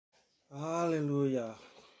Hallelujah.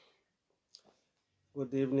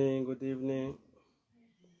 Good evening,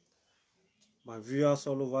 my viewers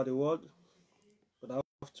all over the world. Good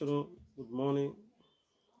afternoon, good morning.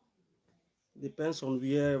 Depends on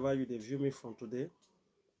wherever you view me from today.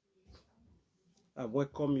 I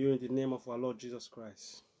welcome you in the name of our Lord Jesus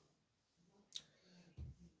Christ.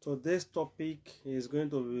 Today's topic is going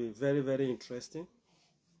to be very interesting.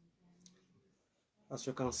 As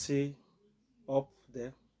you can see up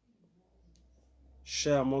there,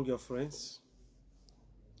 share among your friends,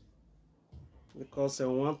 because I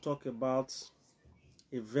want to talk about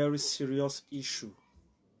a very serious issue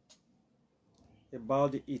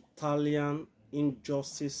about the Italian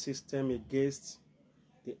injustice system against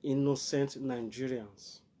the innocent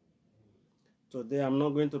Nigerians. Today I'm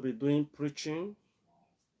not going to be doing preaching,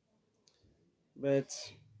 but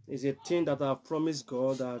it's a thing that I've promised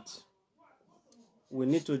God that we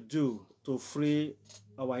need to do to free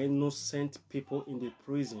our innocent people in the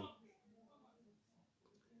prison.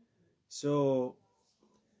 So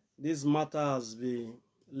this matter has been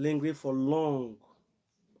lingering for long,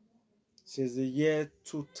 since the year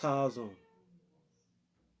 2000.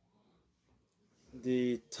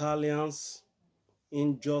 The Italians'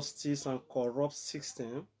 injustice and corrupt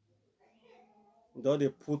system, though they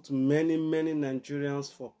put many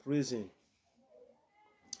Nigerians for prison,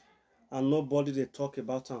 and nobody they talk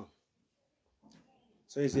about them.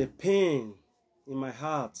 So it's a pain in my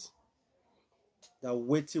heart that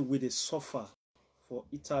waiting with a suffer for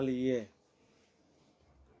Italy here.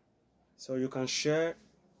 So you can share,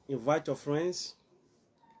 invite your friends.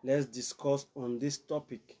 Let's discuss on this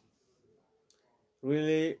topic. I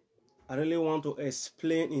really want to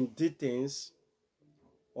explain in details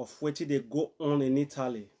of what they go on in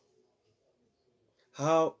Italy.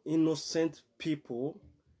 How innocent people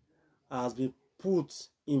has been put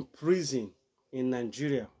in prison in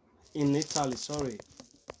Nigeria, in Italy, sorry.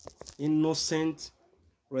 Innocent,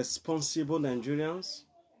 responsible Nigerians.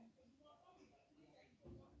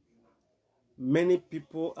 Many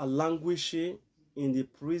people are languishing in the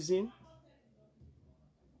prison.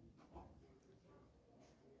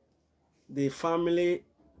 The family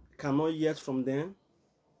cannot hear from them.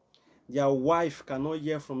 Their wife cannot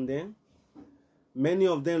hear from them. Many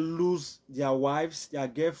of them lose their wives, their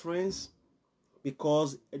girlfriends,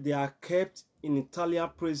 because they are kept in Italian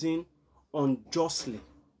prison unjustly.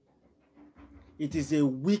 It is a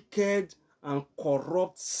wicked and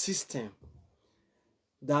corrupt system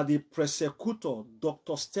that the prosecutor,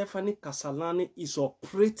 Dr. Stefano Castellani, is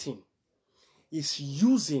operating, is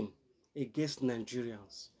using against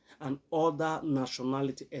Nigerians and other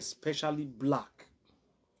nationalities, especially black.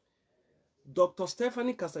 Dr.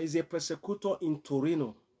 Stefano Castellani is a prosecutor in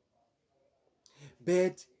Torino,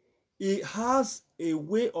 but he has a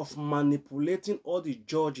way of manipulating all the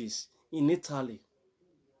judges in Italy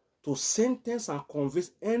to sentence and convict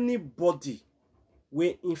anybody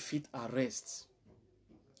wey in fit arrest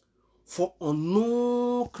for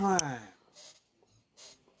unknown crime.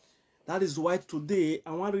 That is why today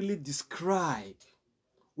I want to really describe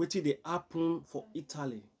what they happen for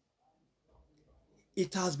Italy.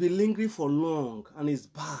 It has been lingering for long and it's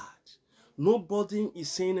bad. Nobody is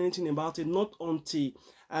saying anything about it, not until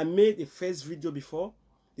I made the first video before.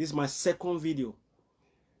 This is my second video.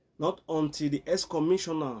 Not until the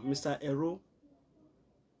ex-commissioner, Mr. Ero,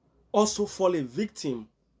 also fall a victim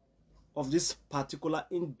of this particular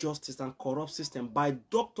injustice and corrupt system by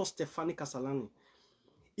Dr. Stefano Castellani.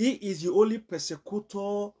 He is the only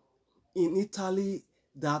prosecutor in Italy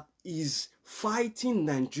that is fighting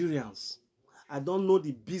Nigerians. I don't know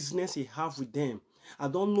the business he have with them. I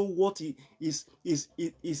don't know what he is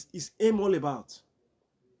aim all about.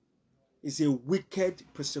 He's a wicked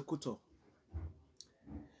prosecutor.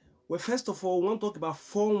 Well, first of all, we want to talk about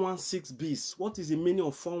 416 bis. What is the meaning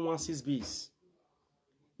of 416 bis?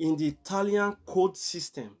 In the Italian code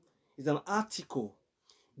system, it's an article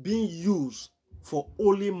being used for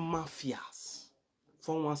only mafias.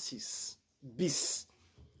 416 bis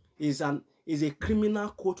is a criminal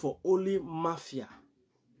code for only mafia.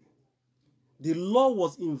 The law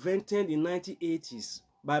was invented in 1980s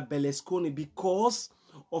by Berlusconi because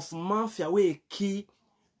of mafia where key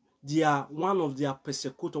one of their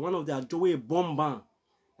persecutor, one of their joy bomb ban,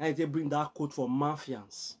 and they bring that code for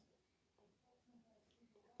mafians.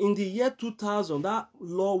 In the year 2000, that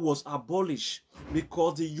law was abolished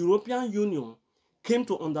because the European Union came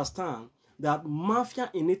to understand that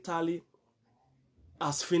mafia in Italy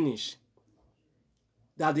has finished.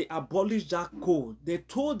 That they abolished that code. They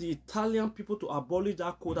told the Italian people to abolish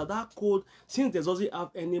that code. That code, since there doesn't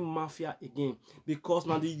have any mafia again, because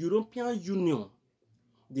now the European Union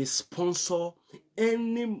they sponsor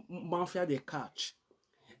any mafia they catch.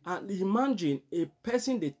 And imagine a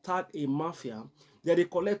person they tag a mafia, that they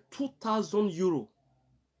collect 2,000 euro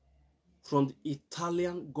from the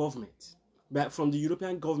Italian government, but from the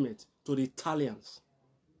European government to the Italians.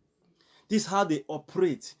 This is how they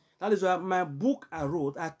operate. That is why my book I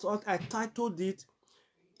wrote, I titled it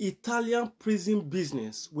Italian Prison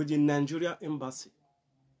Business with the Nigerian Embassy.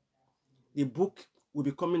 The book will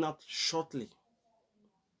be coming out shortly.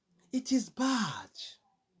 It is bad.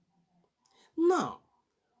 Now,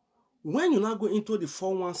 when you now go into the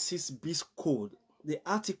 416B code, the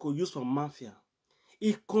article used for mafia,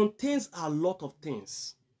 it contains a lot of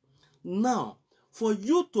things. Now, for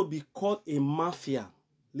you to be called a mafia,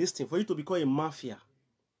 listen, for you to be called a mafia,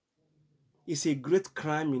 it's a great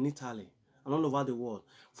crime in Italy and all over the world.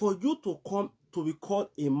 For you to be called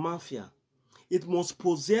a mafia, it must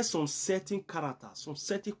possess some certain characters, some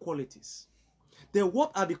certain qualities. Then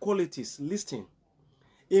what are the qualities? Listen,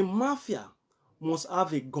 a mafia must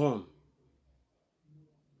have a gun,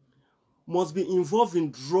 must be involved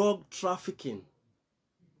in drug trafficking,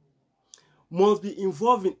 must be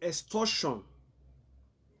involved in extortion,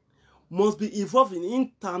 must be involved in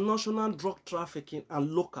international drug trafficking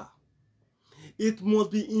and local. It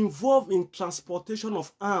must be involved in transportation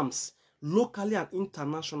of arms locally and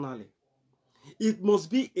internationally. It must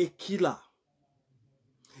be a killer.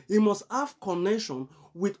 It must have connection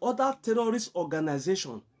with other terrorist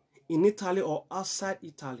organizations in Italy or outside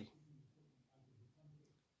Italy.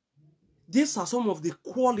 These are some of the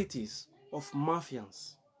qualities of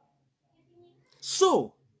mafians.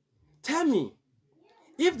 So, tell me,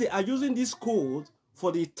 if they are using this code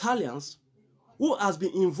for the Italians who has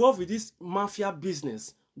been involved with this mafia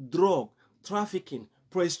business, drug, trafficking,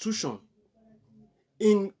 prostitution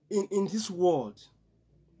in this world,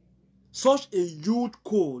 such a huge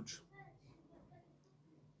code,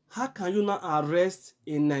 how can you not arrest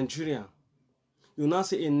a Nigerian? You now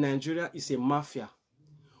say in Nigeria is a mafia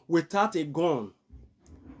without a gun,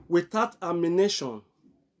 without ammunition,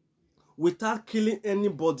 without killing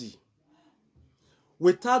anybody,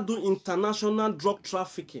 without doing international drug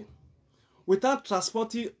trafficking, without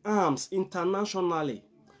transporting arms internationally,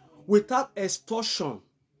 without extortion,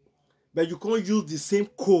 but you can't use the same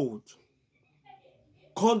code.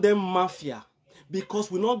 Call them mafia,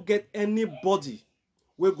 because we not get anybody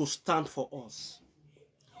will go stand for us.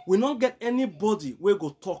 We not get anybody will go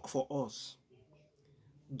talk for us.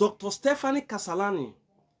 Dr. Stefano Castellani,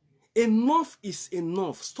 enough is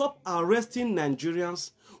enough. Stop arresting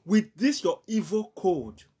Nigerians with this your evil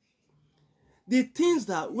code. The things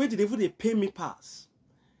that where did they pay me pass?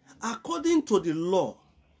 According to the law,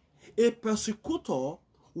 a persecutor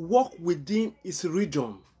work within his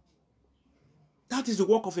region. That is the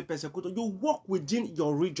work of a persecutor. You work within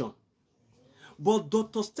your region. But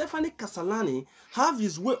Dr. Stefano Castellani have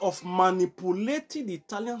his way of manipulating the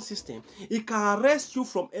Italian system. He can arrest you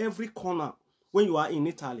from every corner when you are in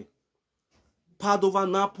Italy. Padova,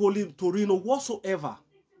 Napoli, Torino, whatsoever.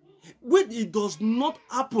 When it does not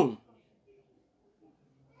happen,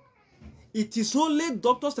 it is only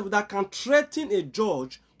Dr. Stefano that can threaten a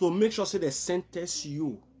judge to make sure they sentence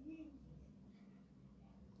you.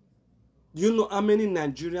 Do you know how many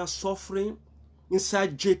Nigerians suffering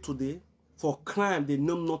inside jail today for crime they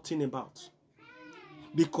know nothing about?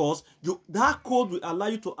 Because that code will allow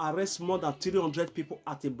you to arrest more than 300 people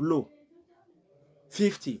at a blow.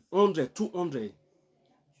 50, 100, 200.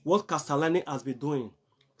 What Castellani has been doing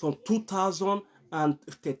from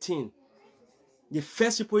 2013. The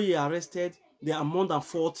first people he arrested, they are more than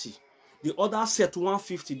 40. The other said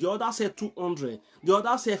 150. The other said 200. The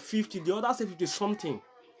other said 50. The other said 50 something.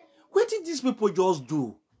 What did these people just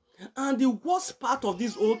do? And the worst part of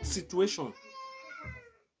this whole situation,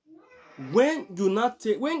 when they not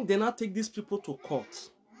take these people to court,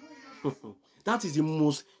 that is the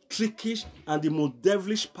most trickish and the most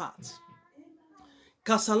devilish part.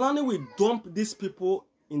 Castellani will dump these people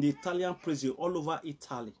in the Italian prison all over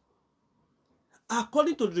Italy.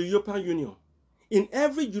 According to the European Union, in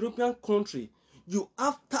every European country, you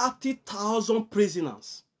have 30,000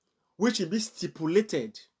 prisoners, which will be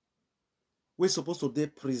stipulated. We're supposed to do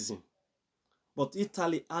prison. But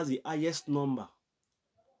Italy has the highest number,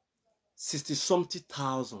 60-something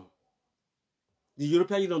thousand. The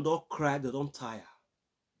European Union don't cry, they don't tire.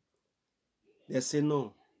 They say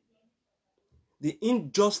no. The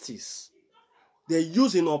injustice they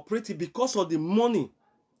use in operating because of the money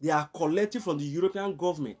they are collecting from the European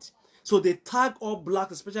government. So they tag all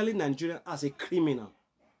blacks, especially Nigerians, as a criminal.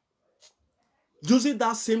 Using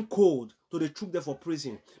that same code to the troop there for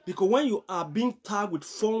prison. Because when you are being tagged with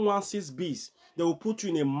 416Bs, they will put you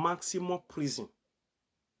in a maximum prison.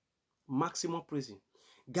 maximum prison,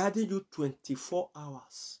 guarding you 24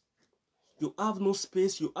 hours. You have no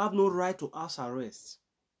space, you have no right to house arrest.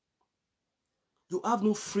 You have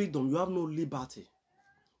no freedom, you have no liberty.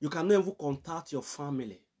 You cannot even contact your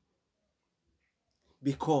family.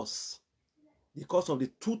 Because of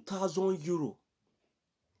the 2,000 euro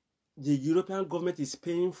the European government is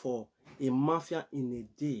paying for a mafia in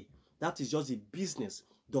a day. That is just a business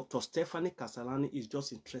Dr. Stefano Castellani is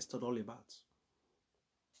just interested all about.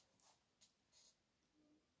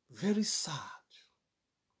 Very sad.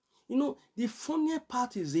 You know, the funny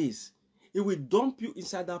part is this. It will dump you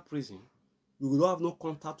inside that prison. You will have no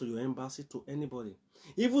contact to your embassy, to anybody.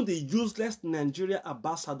 Even the useless Nigeria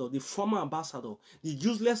ambassador, the former ambassador, the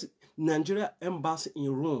useless Nigeria embassy in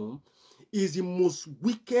Rome is the most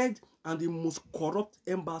wicked and the most corrupt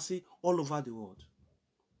embassy all over the world.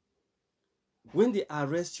 When they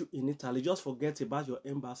arrest you in Italy, just forget about your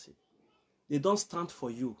embassy. They don't stand for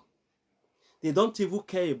you. They don't even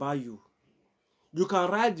care about you. You can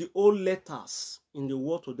write the old letters in the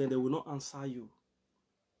world to them, they will not answer you.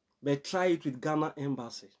 But try it with Ghana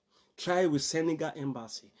embassy. Try it with Senegal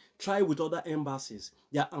embassy. Try it with other embassies.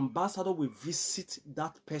 Their ambassador will visit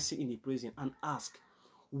that person in the prison and ask,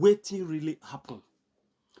 what really happened?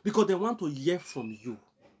 Because they want to hear from you.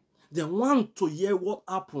 They want to hear what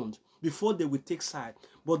happened before they will take side.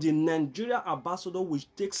 But the Nigeria ambassador will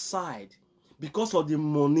take side because of the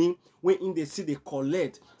money when they see they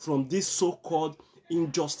collect from this so-called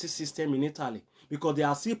injustice system in Italy. Because they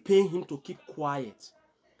are still paying him to keep quiet.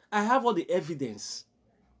 I have all the evidence.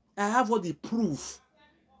 I have all the proof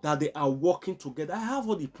that they are working together. I have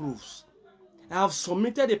all the proofs. I have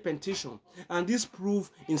submitted a petition and this proof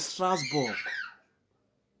in Strasbourg.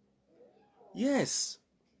 Yes,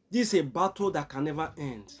 this is a battle that can never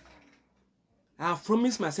end. I have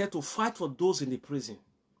promised myself to fight for those in the prison.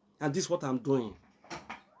 And this is what I'm doing.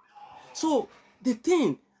 So, the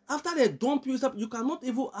thing, after they dump you, you cannot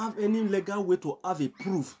even have any legal way to have a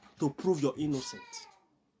proof to prove you're innocent.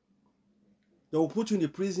 They will put you in the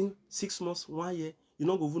prison 6 months, 1 year. You're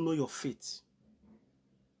not going to know your fate.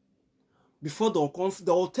 Before they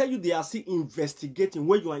will tell you they are still investigating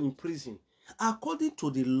when you are in prison. According to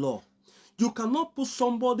the law, you cannot put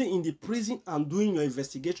somebody in the prison and doing your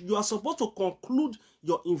investigation. You are supposed to conclude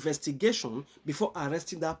your investigation before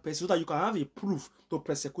arresting that person so that you can have a proof to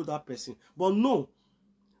prosecute that person. But no,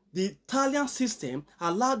 the Italian system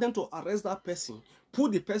allowed them to arrest that person,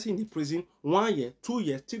 put the person in the prison 1 year, 2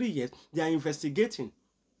 years, 3 years. They are investigating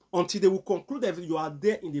until they will conclude that you are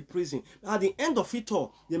there in the prison. At the end of it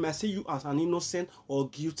all, they might say you as an innocent or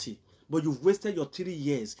guilty. But you've wasted your 3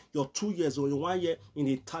 years, your 2 years, or your 1 year in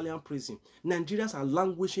the Italian prison. Nigerians are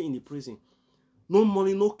languishing in the prison. No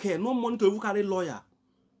money, no care, no money to even carry a lawyer.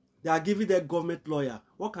 They are giving their government lawyer.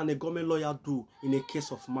 What can a government lawyer do in a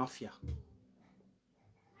case of mafia?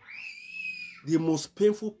 The most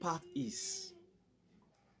painful part is,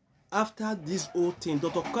 after this whole thing,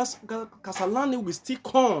 Dr. Castellani will still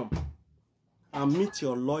come and meet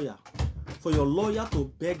your lawyer, for your lawyer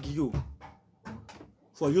to beg you,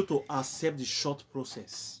 for you to accept the short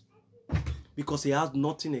process, because he has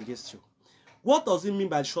nothing against you. What does it mean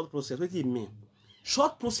by short process? What does it mean?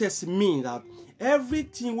 Short process means that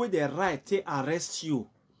everything where they write, they arrest you,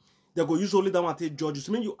 they go usually don't want to judge you.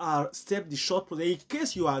 So mean you accept the short process. In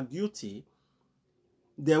case you are guilty,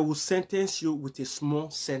 they will sentence you with a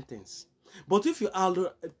small sentence. But if you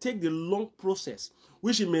take the long process,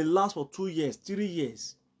 which it may last for 2 years, 3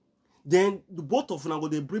 years, then the both of them are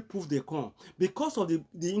going to bring proof they come. Because of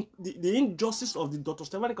the injustice of the Dr.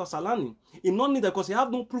 Stefano Castellani, he not need that because he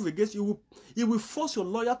have no proof against you. He will force your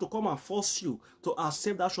lawyer to come and force you to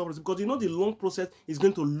accept that short process, because you know the long process is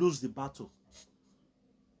going to lose the battle.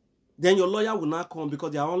 Then your lawyer will not come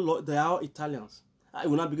because they are Italians. I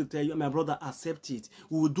will not be able to tell you, my brother, accept it.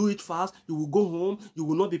 We will do it fast. You will go home. You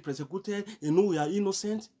will not be persecuted. You know we are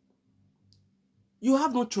innocent. You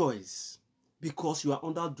have no choice because you are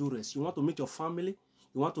under duress. You want to meet your family.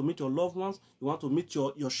 You want to meet your loved ones. You want to meet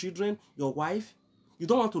your children, your wife. You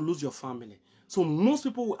don't want to lose your family. So most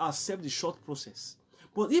people will accept the short process.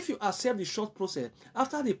 But if you accept the short process,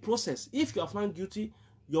 after the process, if you are found guilty,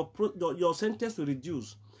 your sentence will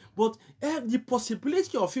reduce. But the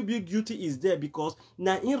possibility of you being guilty is there because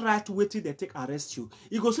now in right waiting they take arrest you.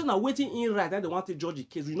 You go say now waiting in right that they want to judge the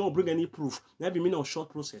case. You don't bring any proof. That be mean of short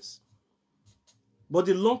process. But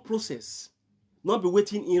the long process, not be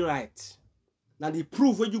waiting in right. Now the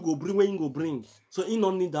proof when you go bring, when you go bring. So you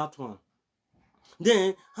don't need that one.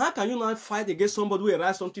 Then how can you not fight against somebody who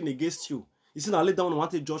write something against you? You see now lay down and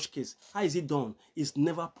want a judge case. How is it done? It's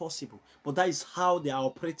never possible. But that is how they are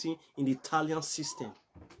operating in the Italian system.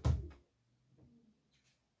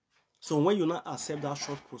 So when you not accept that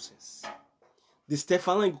short process, the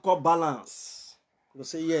Stefano you call balance. You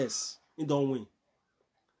say yes, you don't win.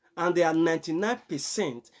 And they are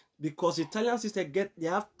 99% because Italian system they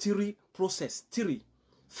have three process, three.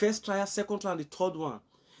 First trial, second trial, and the third one.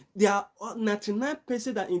 They are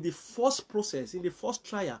 99% that in the first process, in the first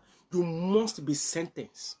trial, you must be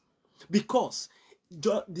sentenced. Because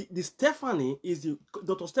the Stefani is the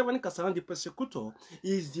Dr. Stefano Castellani, the prosecutor,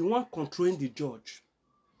 is the one controlling the judge.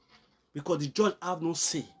 Because the judge have no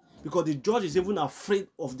say. Because the judge is even afraid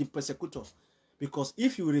of the prosecutor. Because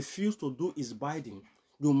if you refuse to do his bidding,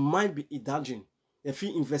 you might be indulging if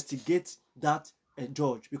he investigates that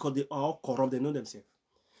judge, because they are all corrupt, they know themselves.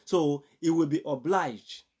 So he will be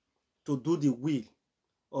obliged to do the will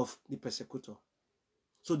of the prosecutor.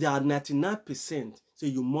 So they are 99%, so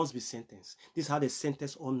you must be sentenced. This is how they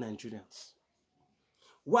sentence all Nigerians.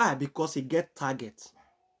 Why? Because he get target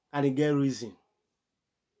and he get reason.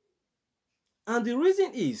 And the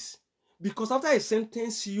reason is because after he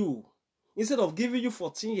sentence you, instead of giving you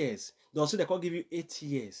 14 years, they'll say they can give you 8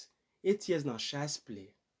 years. 8 years now, child's play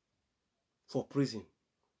for prison.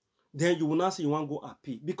 Then you will not say you want to go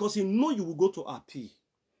appeal, because you know you will go to appeal,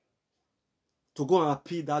 to go and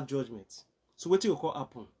appeal that judgment. So what will call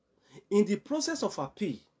happen? In the process of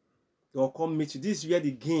appeal, they will come meet you. This is where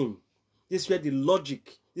the game, this is where the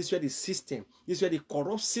logic, this is where the system, this is where the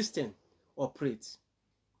corrupt system operates.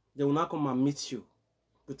 They will not come and meet you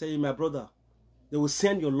to tell you, my brother, they will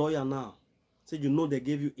send your lawyer now. Say, you know they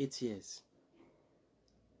gave you 8 years.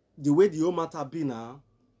 The way the whole matter be now,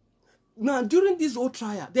 during this whole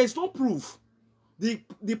trial, there is no proof. The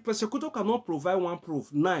prosecutor cannot provide one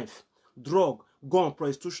proof: knife, drug, gun,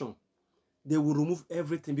 prostitution. They will remove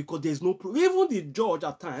everything because there is no proof. Even the judge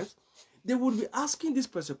at times, they will be asking this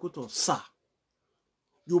prosecutor, sir,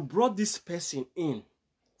 you brought this person in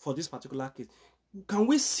for this particular case. Can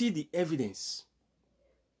we see the evidence?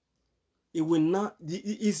 It will not.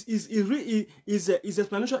 His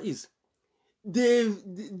explanation is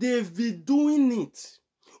they've been doing it,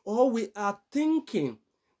 or we are thinking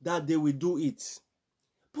that they will do it.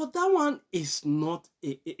 But that one is not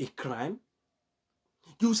a crime.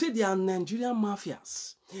 You say they are Nigerian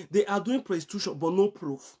mafias. They are doing prostitution, but no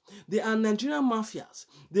proof. They are Nigerian mafias.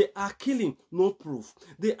 They are killing, no proof.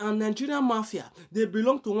 They are Nigerian mafia. They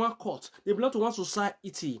belong to one court. They belong to one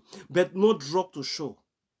society, but no drug to show.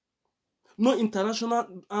 No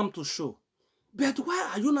international arm to show. But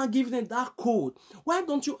why are you not giving them that code? Why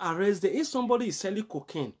don't you arrest them? If somebody is selling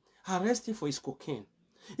cocaine, arrest him for his cocaine.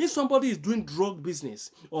 If somebody is doing drug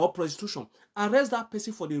business or prostitution, arrest that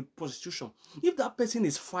person for the prostitution. If that person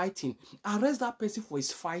is fighting, arrest that person for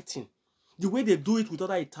his fighting. The way they do it with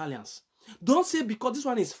other Italians. Don't say because this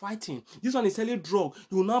one is fighting, this one is selling drug,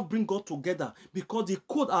 you will not bring God together. Because the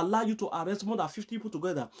code allows you to arrest more than 50 people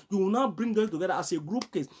together. You will not bring them together as a group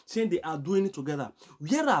case, saying they are doing it together.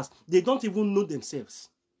 Whereas they don't even know themselves.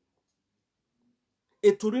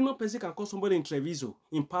 A Torino person can call somebody in Treviso,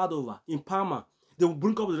 in Padova, in Parma. They will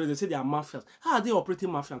bring up the they say they are mafias. How are they operating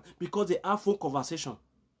mafias? Because they have phone conversation.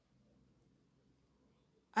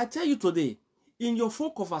 I tell you today, in your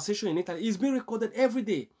phone conversation in Italy, it's being recorded every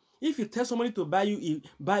day. If you tell somebody to buy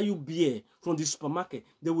you beer from the supermarket,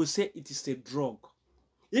 they will say it is a drug.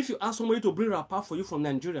 If you ask somebody to bring rapa for you from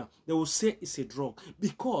Nigeria, they will say it's a drug.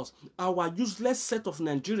 Because our useless set of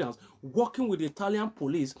Nigerians working with the Italian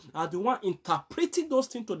police are the one interpreting those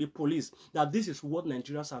things to the police that this is what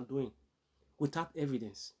Nigerians are doing without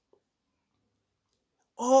evidence.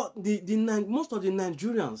 Or most of the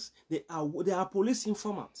Nigerians, they are police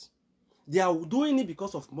informants. They are doing it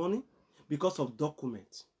because of money, because of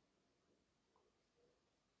documents.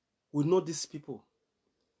 We know these people.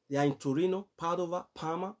 They are in Torino, Padova,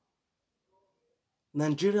 Parma.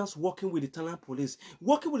 Nigerians working with the Italian police.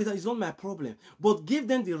 Working with it is not my problem. But give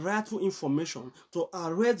them the rightful information to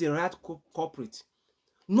arrest the right culprit.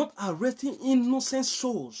 Not arresting innocent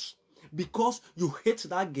souls. Because you hate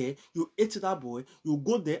that girl, you hate that boy, you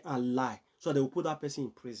go there and lie. So they will put that person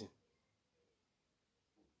in prison.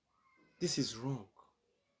 This is wrong.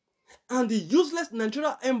 And the useless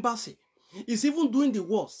Nigeria embassy is even doing the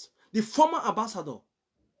worst. The former ambassador,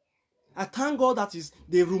 I thank God that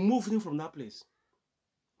they removed him from that place.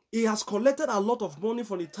 He has collected a lot of money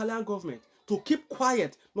from the Italian government to keep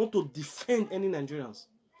quiet, not to defend any Nigerians.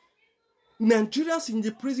 Nigerians in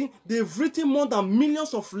the prison, they've written more than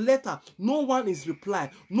millions of letters. No one is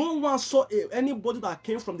replied. No one saw anybody that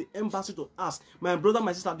came from the embassy to ask, my brother,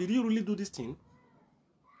 my sister, did you really do this thing?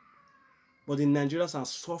 But the Nigerians are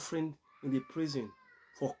suffering in the prison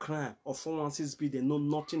for crime or 416B they know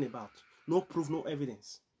nothing about. No proof, no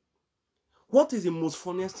evidence. What is the most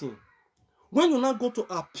funniest thing? When you now go to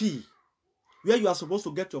appeal, where you are supposed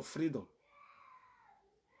to get your freedom,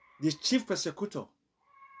 the chief prosecutor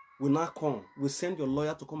will now come, will send your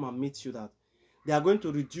lawyer to come and meet you that they are going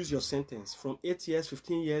to reduce your sentence from 8 years,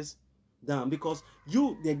 15 years down, because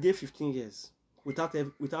they gave 15 years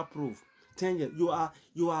without proof. 10 years,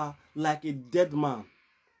 you are like a dead man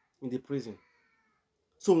in the prison.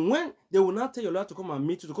 So when they will now tell your lawyer to come and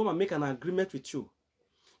meet you, to come and make an agreement with you,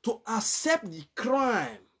 to accept the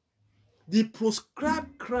crime, the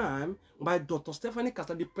proscribed crime by Dr. Stefano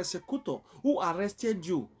Castellani, the prosecutor who arrested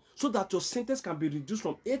you, so that your sentence can be reduced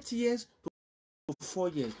from 8 years to 4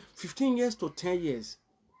 years, 15 years to 10 years.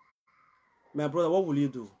 My brother, what will you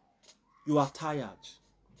do? You are tired.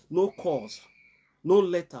 No calls, no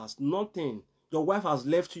letters, nothing. Your wife has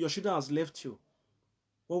left you, your children has left you.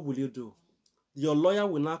 What will you do? Your lawyer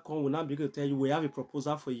will now come, will now be able to tell you, we have a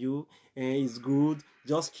proposal for you, and it's good.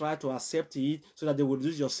 Just try to accept it so that they will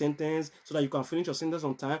reduce your sentence, so that you can finish your sentence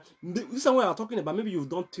on time. This is what we are talking about. Maybe you've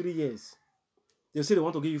done 3 years. They say they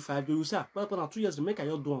want to give you 5 years. You say, but 2 years to make a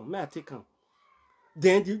year done. May I take them?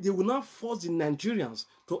 Then they will now force the Nigerians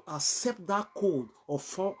to accept that code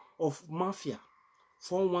of mafia,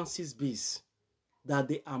 416Bs, that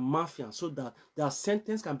they are mafia, so that their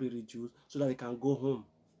sentence can be reduced, so that they can go home.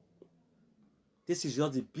 This is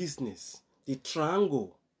just the business, the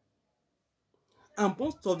triangle. And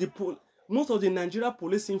most of the Nigeria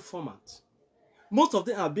police informants, most of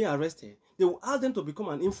them are being arrested. They will ask them to become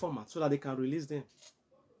an informant so that they can release them.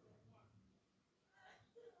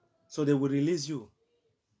 So they will release you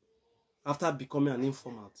after becoming an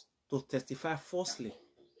informant to testify falsely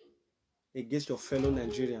against your fellow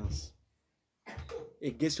Nigerians,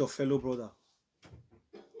 against your fellow brother,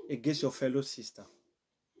 against your fellow sister,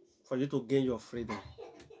 for you to gain your freedom.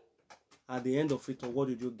 At the end of it, what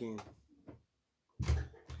did you gain?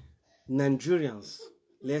 Nigerians,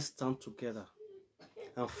 let's stand together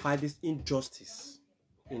and fight this injustice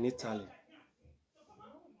in Italy.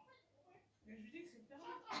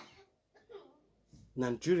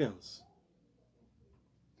 Nigerians,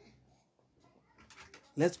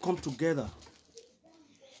 let's come together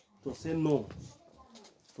to say no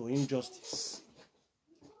to injustice.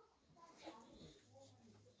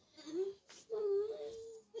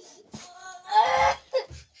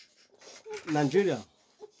 Nigeria,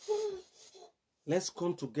 let's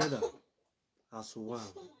come together as one.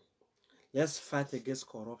 Let's fight against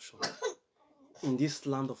corruption in this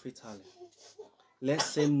land of Italy. Let's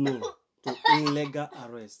say no to illegal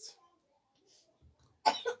arrest.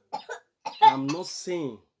 I'm not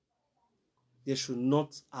saying they should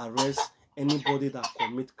not arrest anybody that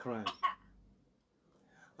commit crime.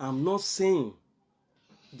 I'm not saying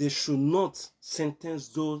they should not sentence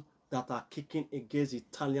those that are kicking against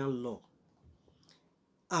Italian law.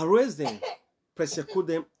 Arrest them, prosecute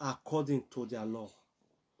them according to their law,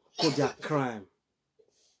 to their crime.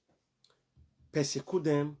 Persecute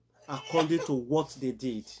them according to what they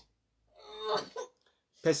did.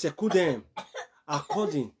 Persecute them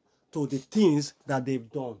according to the things that they've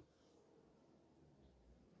done.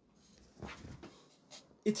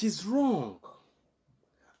 It is wrong.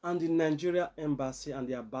 And the Nigeria embassy and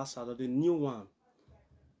the ambassador, the new one,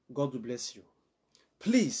 God will bless you.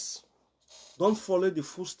 Please, don't follow the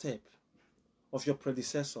footsteps of your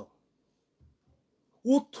predecessor,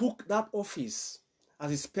 who took that office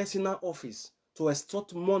as his personal office to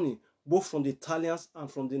extort money both from the Italians and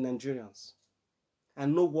from the Nigerians. I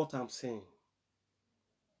know what I'm saying.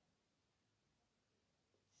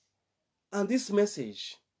 And this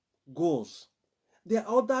message goes, there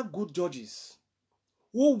are other good judges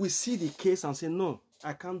who will see the case and say, no,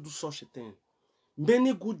 I can't do such a thing.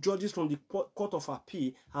 Many good judges from the Court of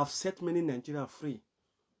Appeal have set many Nigerians free,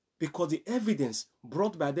 because the evidence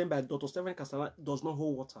brought by them by Dr. Stefano Castellani does not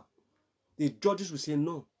hold water. The judges will say,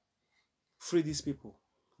 no, free these people.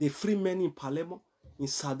 They free many in Palermo, in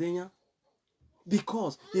Sardinia,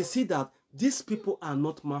 because they see that these people are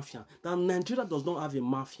not mafia, that Nigeria does not have a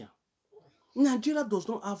mafia. Nigeria does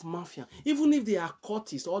not have mafia. Even if they are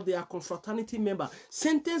courtists or they are confraternity members,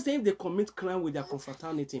 sentence them if they commit crime with their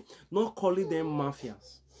confraternity, not calling them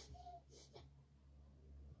mafias.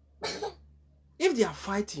 If they are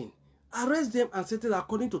fighting, arrest them and sentence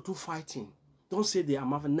according to fighting. Don't say they are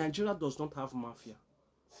mafia. Nigeria does not have mafia.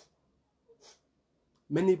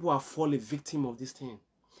 Many people have fallen victim of this thing.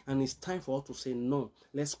 And it's time for us to say, no,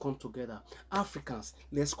 let's come together. Africans,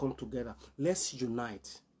 let's come together. Let's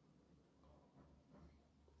unite.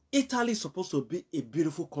 Italy is supposed to be a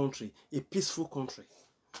beautiful country, a peaceful country.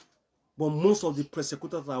 But most of the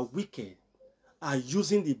prosecutors are wicked, are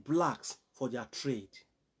using the blacks for their trade.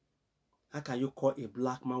 How can you call a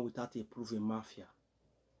black man without a proof a mafia?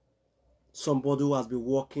 somebody who has been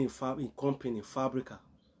working in company, fabrica,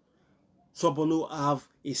 somebody who have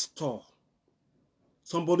a store,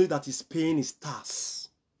 somebody that is paying his tax,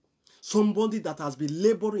 somebody that has been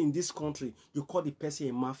laboring in this country, you call the person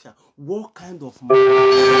a mafia. What kind of mafia?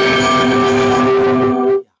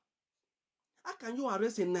 How can you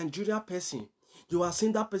arrest a Nigerian person? You are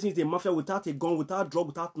saying that person is a mafia without a gun, without drug,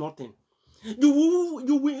 without nothing. You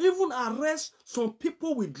will even arrest some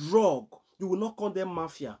people with drug. You will not call them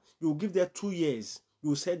mafia. You will give them 2 years. You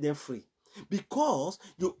will set them free. Because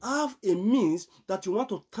you have a means that you want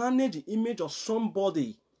to tarnish the image of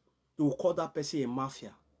somebody. You will call that person a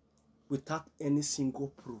mafia without any single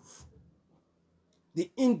proof. The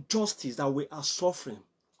injustice that we are suffering,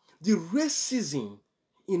 the racism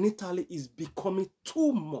in Italy is becoming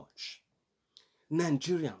too much.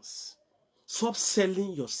 Nigerians, stop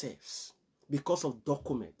selling yourselves because of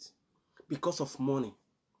documents, because of money.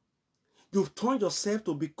 You've turned yourself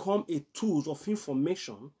to become a tool of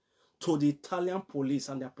information to the Italian police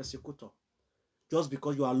and their persecutor. Just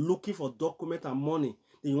because you are looking for document and money,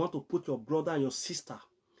 then you want to put your brother and your sister,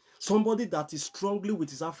 somebody that is strongly with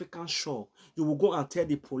his African shore, you will go and tell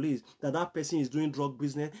the police that that person is doing drug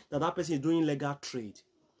business, that that person is doing illegal trade,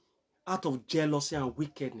 out of jealousy and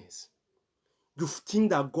wickedness. You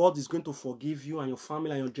think that God is going to forgive you and your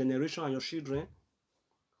family and your generation and your children?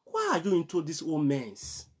 Why are you into this old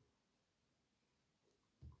mess?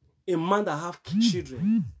 A man that have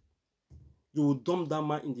children, you will dump that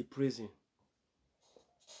man in the prison.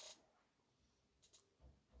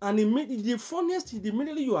 And the funniest is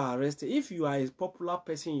immediately you are arrested. If you are a popular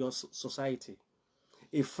person in your society,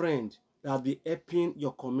 a friend that will be helping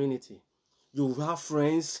your community, you have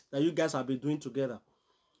friends that you guys have been doing together,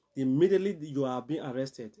 immediately you are being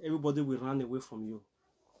arrested, everybody will run away from you.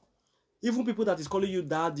 Even people that is calling you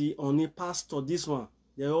daddy, only pastor, this one,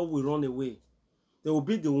 they all will run away. They will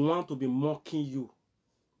be the one to be mocking you.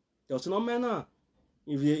 They'll say, no man,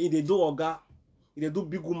 if they do oga, if they do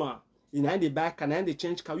big woman, in the back and they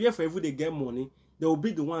change car, where for every they get money, they will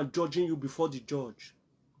be the one judging you before the judge.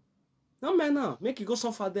 No man, make you go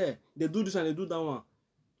suffer there. They do this and they do that one.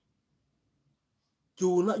 You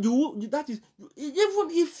will not, that is, even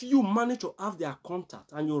if you manage to have their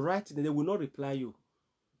contact and you write it, they will not reply you.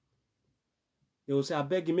 They will say, I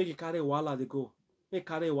beg you, make you carry a while they go. Make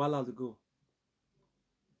carry a while they go.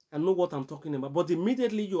 I know what I'm talking about. But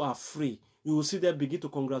immediately you are free, you will see them begin to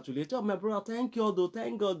congratulate you. Oh, my brother, thank you, though,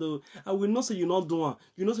 thank God, though. I will not say you're not doing.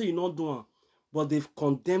 You know, say you're not doing. But they've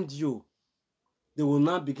condemned you. They will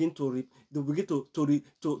now begin to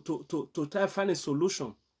try to find a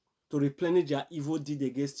solution to replenish their evil deed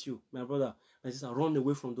against you. My brother, my sister, run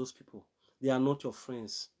away from those people. They are not your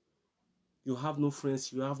friends. You have no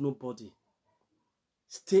friends. You have nobody.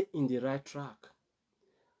 Stay in the right track.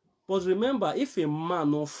 But remember, if a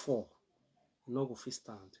man not fall, he not go fit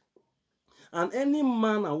stand. And any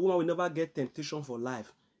man and woman will never get temptation for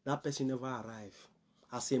life. That person never arrive.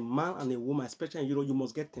 As a man and a woman, especially in Europe, you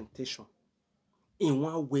must get temptation in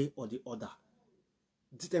one way or the other.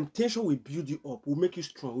 The temptation will build you up, will make you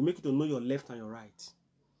strong, will make you to know your left and your right.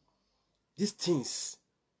 These things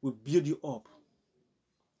will build you up.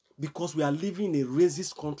 Because we are living in a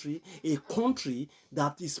racist country, a country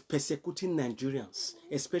that is persecuting Nigerians,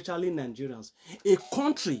 especially Nigerians, a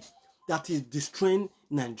country that is destroying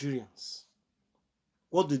Nigerians.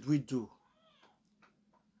 What did we do?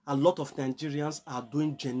 A lot of Nigerians are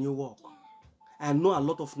doing genuine work. I know a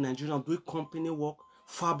lot of Nigerians doing company work,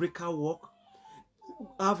 fabrica work,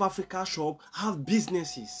 have Africa shop, have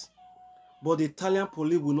businesses. But the Italian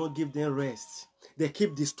police will not give them rest. They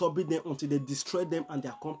keep disturbing them until they destroy them and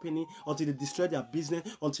their company, until they destroy their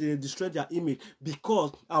business, until they destroy their image.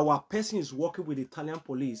 Because our person is working with the Italian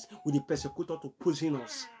police, with the persecutor to poison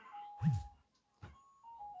us.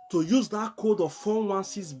 To use that code of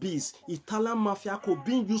 416Bs, Italian mafia code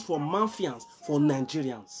being used for mafians, for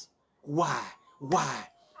Nigerians. Why? Why?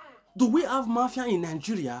 Do we have mafia in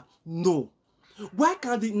Nigeria? No. Why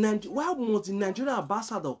must the Nigerian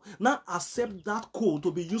ambassador not accept that code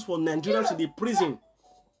to be used for Nigerians in the prison?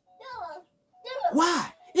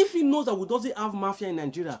 Why? If he knows that we doesn't have mafia in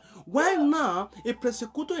Nigeria, why now a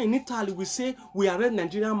persecutor in Italy will say we arrest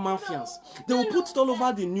Nigerian mafians? They will put it all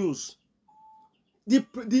over the news. The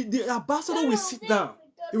ambassador will sit down.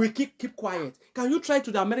 He will keep quiet. Can you try to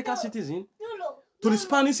the American citizen? To the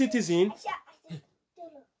Spanish citizen?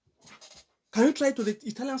 Can you try to the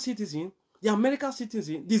Italian citizen? The American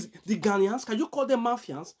citizen? The Ghanaians? Can you call them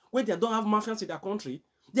mafians when they don't have mafians in their country?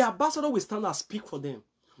 The ambassador will stand and speak for them.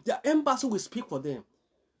 The embassy will speak for them.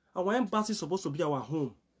 Our embassy is supposed to be our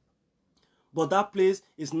home. But that place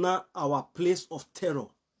is not our place of terror.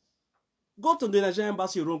 Go to the Nigerian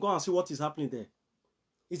embassy room, go and see what is happening there.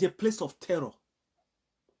 It's a place of terror.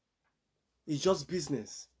 It's just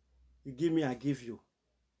business. You give me, I give you.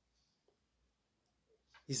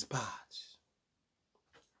 It's bad.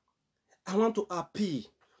 I want to appeal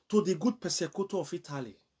to the good persecutor of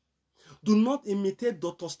Italy. Do not imitate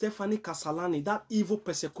Dr. Stefano Castellani, that evil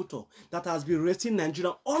persecutor that has been arresting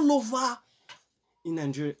Nigeria all over in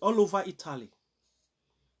Nigeria, all over Italy.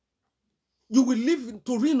 You will live in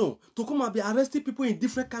Torino to come and be arresting people in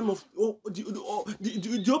different kind of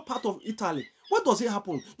the part of Italy. What does it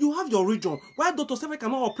happen? You have your region. Why Dr. Stefano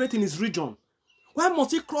cannot operate in his region? Why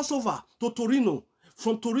must he cross over to Torino?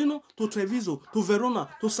 From Torino to Treviso, to Verona,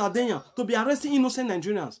 to Sardinia, to be arresting innocent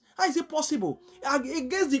Nigerians? How is it possible?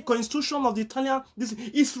 Against the constitution of the Italian, this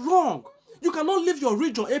is wrong. You cannot leave your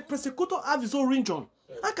region. A persecutor has his own region.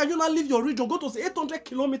 How can you not leave your region? Go to 800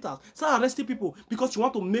 kilometers, start arresting people because you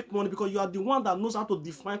want to make money, because you are the one that knows how to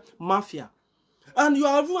define mafia. And you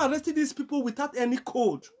are even arresting these people without any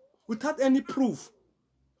code, without any proof.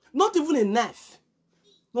 Not even a knife.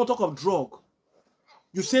 Not talk of drug.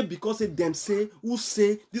 You say because them say, who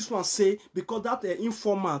say, this one say, because that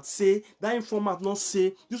informant say, that informant not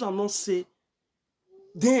say, this one not say.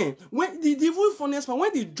 Then, when the even funniest part,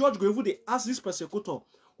 when the judge go over, they ask this persecutor,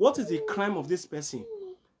 what is the crime of this person?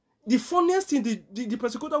 The funniest thing, the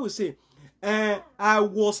persecutor will say, I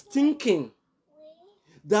was thinking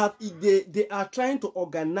that they are trying to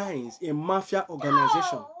organize a mafia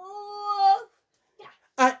organization.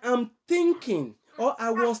 I am thinking, or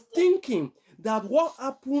I was thinking, that what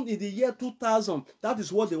happened in the year 2000, that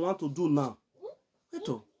is what they want to do now.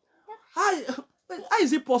 How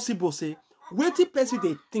is it possible, say, waiting person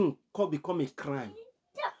they think could become a crime?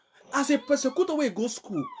 As a persecutor where you go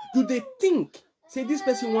school, do they think, say this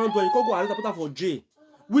person want to do, you can go arrest a person for jail?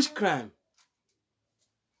 Which crime?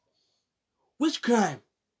 Which crime?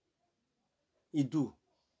 You do.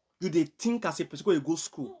 Do they think as a persecutor you go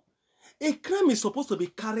school? A crime is supposed to be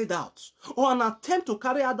carried out, or an attempt to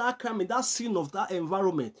carry out that crime in that scene of that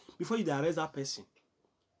environment before you arrest that person.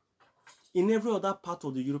 In every other part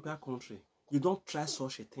of the European country, you don't try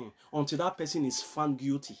such a thing until that person is found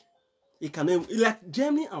guilty. It can, like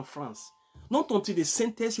Germany and France, not until they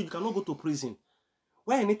sentence you, you cannot go to prison.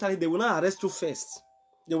 Why in Italy, they will not arrest you first.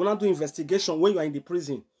 They will not do investigation when you are in the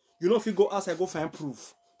prison. You know, if you go outside, go find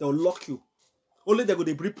proof, they will lock you. Only they go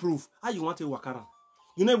to bring proof. How you want to work around?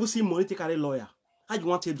 You never see money to carry lawyer. How you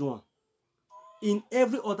want to do one? In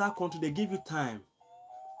every other country, they give you time.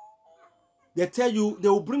 They tell you, they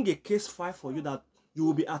will bring a case file for you that you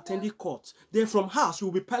will be attending court. Then from house, you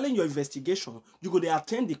will be planning your investigation. You go to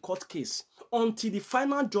attend the court case until the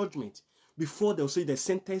final judgment before they'll say they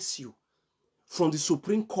sentence you from the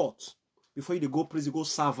Supreme Court. Before you go prison, go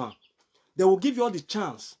serve. They will give you all the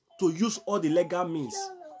chance to use all the legal means.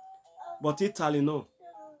 But Italy, no.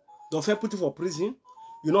 They'll put you for prison.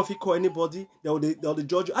 You know if you call anybody, they'll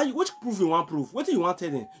judge you. Which proof you want proof? What do you want to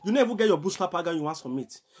tell them? You never get your bootstrap again you want to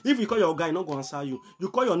submit. If you call your guy, not go answer you. You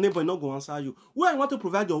call your neighbor, not go answer you. Where you want to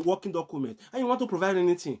provide your working document, and you want to provide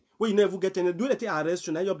anything, where you never get any, do they arrest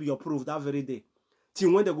you, now you'll be your proof that very day.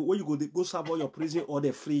 Till when they go, where you go serve all your prison or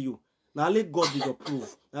they free you. Now let God be your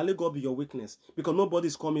proof. Now let God be your witness. Because nobody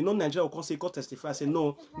is coming. No Nigeria will come say, God testify, say,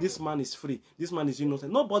 no, this man is free. This man is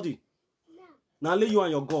innocent. Nobody. Now let you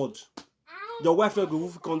and your God. Your wife not go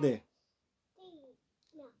come there.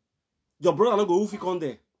 Your brother not go come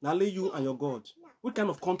there. Now let you and your God. What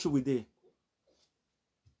kind of country we there?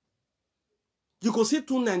 You go see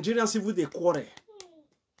two Nigerians if they quarrel.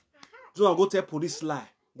 So I go tell police lie.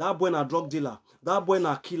 That boy na drug dealer. That boy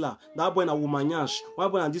na killer. That boy na womanyash.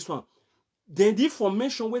 One boy na this one. Then the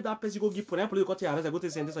information where that person go give police go to arrest, go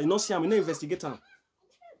to sentence. You not see him, you not investigate him.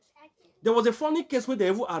 There was a funny case where they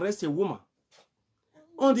even arrest a woman.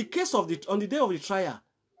 On the case of on the day of the trial,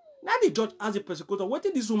 now the judge asked the prosecutor, what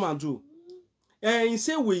did this woman do? And he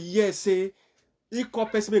said, well, yes, say, he call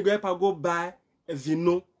person may go buy a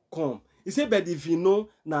vino come. He said, but the vino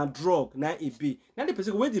na drug, na it be. Now the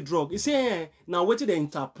person, where the drug? He said, now what did they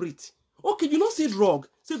interpret? Okay, you don't see drug.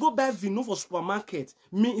 Say go buy vino for supermarket.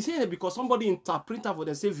 Me, he said because somebody interpreted for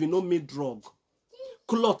them, say vino me drug.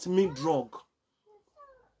 Cloth me drug.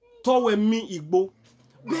 Towe me igbo.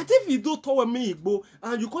 But if you do tower me Igbo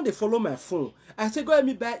and you can't follow my phone, I say go let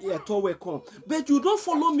me buy a tower come. But you don't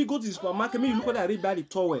follow me go to the supermarket, me you look at I read buy the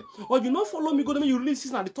tower. Or you don't follow me go to me you really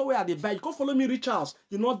see at the tower at the buy. You can't follow me reach house.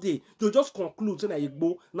 You not there. You just conclude say that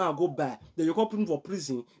Igbo now go buy. Then you can't put him for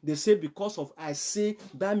prison. They say because of I say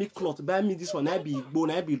buy me cloth, buy me this one, I be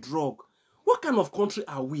Igbo, I be drug. What kind of country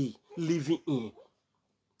are we living in?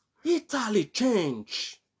 Italy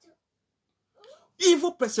change.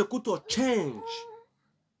 Evil persecutor change.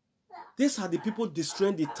 These are the people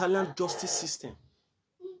destroying the Italian justice system.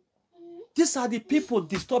 These are the people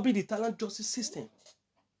disturbing the Italian justice system.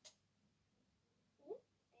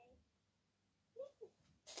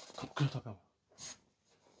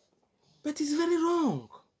 But it's very wrong.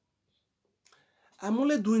 I'm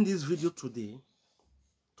only doing this video today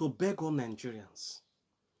to beg all Nigerians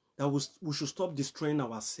that we should stop destroying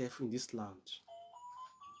ourselves in this land.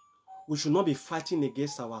 We should not be fighting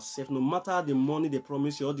against ourselves. No matter the money they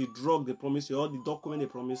promise you, or the drug they promise you, or the document they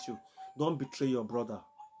promise you, don't betray your brother.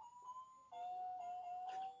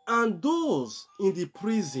 And those in the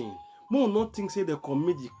prison, more not think say they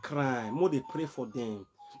commit the crime, more they pray for them.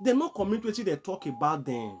 They not commit what they talk about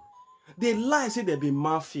them. They lie, say they be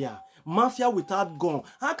mafia. Mafia without gun.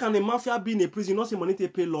 How can a mafia be in the prison, not say money to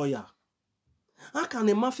pay lawyer? How can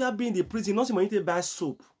a mafia be in the prison, not say money to buy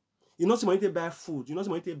soap? You not say money to buy food, you not say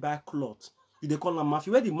money to buy clothes. You they call them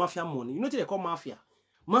mafia. Where the mafia money? You know what they call mafia?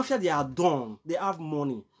 Mafia, they are done. They have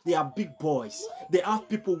money. They are big boys. They have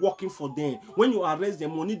people working for them. When you arrest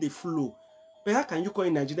them, money they flow. But how can you call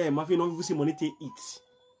in Nigeria a mafia, you don't even see money to eat?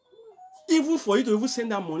 Even for you to even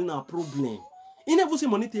send that money, now problem. You never see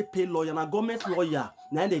money to pay lawyer, and a government lawyer.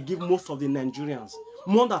 Now they give most of the Nigerians.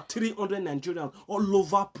 More than 300 Nigerians all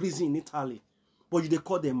over prison in Italy. But you they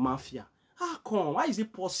call them mafia. How come? Why is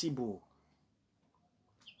it possible?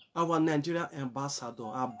 Our Nigerian ambassador,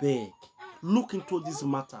 I beg, look into this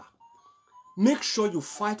matter. Make sure you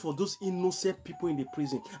fight for those innocent people in the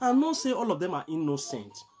prison. And not say all of them are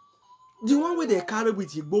innocent. The one where they carry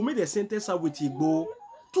with Igbo, make the sentence out with Igbo.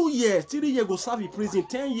 2 years, 3 years go serve in prison,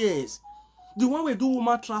 10 years. The one where do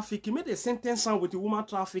woman trafficking, make the sentence out with the woman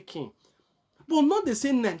trafficking. But not the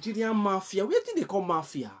same Nigerian mafia. What do they call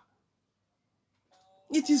mafia?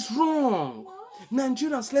 It is wrong.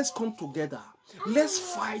 Nigerians, let's come together. Let's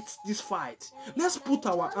fight this fight. Let's put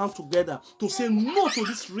our hands together to say no to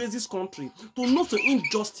this racist country, to no to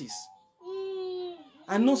injustice.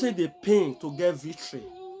 I know say the pain to get victory.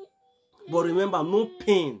 But remember, no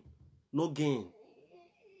pain, no gain.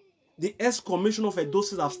 The ex-commissioner of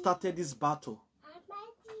Edosis have started this battle.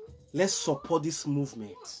 Let's support this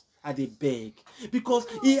movement. I dey beg. Because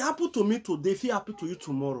it happened to me today, if it happened to you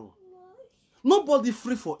tomorrow. Nobody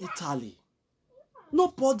free for Italy.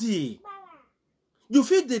 Nobody. You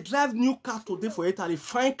feel they drive new car today for Italy,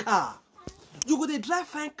 fine car. You go they drive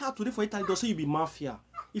fine car today for Italy, don't say you be mafia.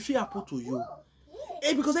 If it happen to you.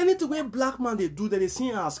 Hey, because anything where black man they do, they see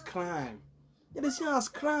it as crime. They see it as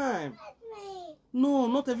crime. No,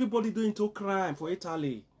 not everybody doing into crime for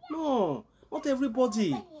Italy. No, not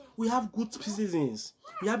everybody. We have good citizens.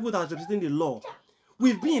 We have people that are representing the law.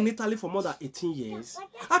 We've been in Italy for more than 18 years.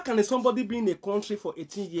 How can somebody be in a country for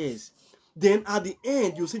 18 years? Then at the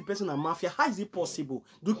end, you see the person a mafia. How is it possible?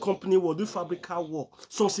 Do company work, do fabrica work.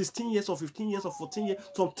 Some 16 years or 15 years or 14 years,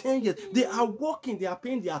 some 10 years. They are working, they are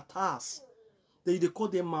paying their tax. They call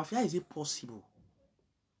them mafia. How is it possible?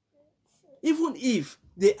 Even if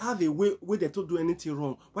they have a way where they don't do anything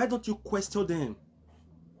wrong, why don't you question them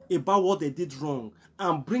about what they did wrong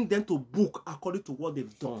and bring them to book according to what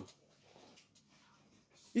they've done?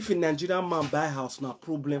 If a Nigerian man buy a house, no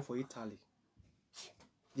problem for Italy.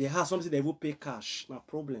 They have something they will pay cash, no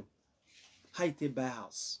problem. How you take buy a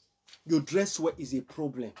house? Your dress wear is a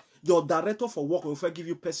problem. Your director for work will give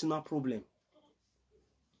you personal problem.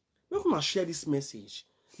 We're going to share this message.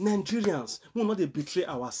 Nigerians, we will not betray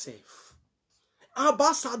ourselves.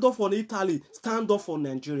 Ambassador for Italy, stand up for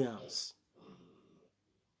Nigerians.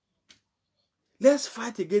 Let's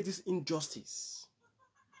fight against this injustice.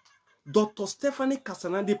 Dr. Stefano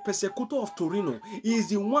Castellani, the Prosecutor of Torino, is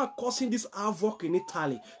the one causing this havoc in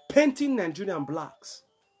Italy, painting Nigerian blacks.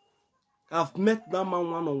 I've met that man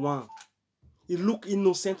one-on-one. He look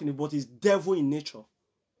innocent in it, but he's devil in nature.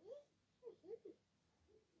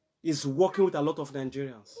 He's working with a lot of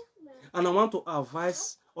Nigerians. And I want to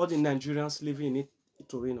advise all the Nigerians living in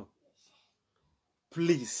Torino.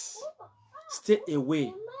 Please, stay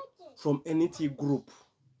away from any group.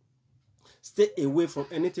 Stay away from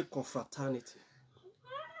any confraternity.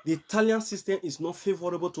 The Italian system is not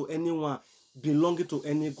favorable to anyone belonging to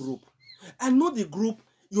any group. I know the group,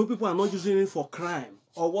 your people are not using it for crime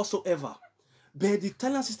or whatsoever. But the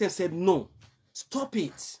Italian system said no. Stop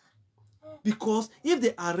it. Because if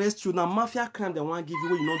they arrest you, now mafia crime, they want to give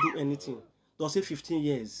you, you not do anything. They'll say 15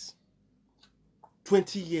 years,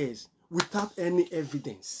 20 years, without any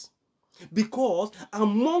evidence. Because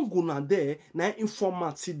among una there, na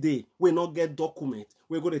informant today, we not get document.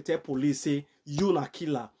 We go to tell police, say, you na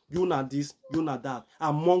killer, you na this, you na that.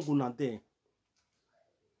 Among una there.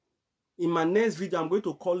 In my next video, I'm going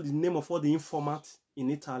to call the name of all the informants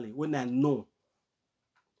in Italy when I know.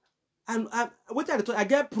 And what I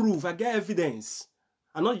get proof, I get evidence.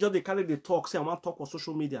 And not just they carry the talk, say I want to talk on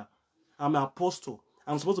social media. I'm an apostle.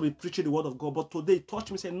 I'm supposed to be preaching the word of God. But today,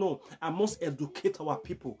 touch me, say, no, I must educate our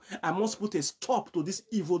people. I must put a stop to this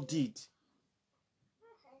evil deed.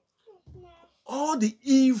 All the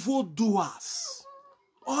evil doers,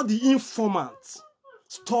 all the informants,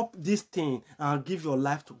 stop this thing and give your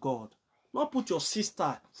life to God. Not put your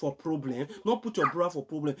sister for problem. Not put your brother for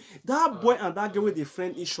problem. That boy and that girl with the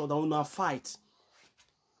friend each other will not fight.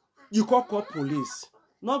 You call police.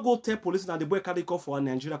 Not go tell police that the boy carry call for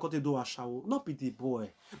Nigeria because they do a shower. Not be the boy.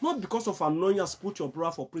 Not because of annoyance put your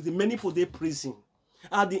brother for prison. Many people they prison.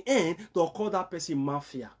 At the end, they'll call that person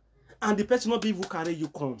mafia. And the person not be who carry you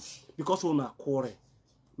come. Because of a quarrel.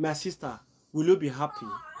 My sister, will you be happy?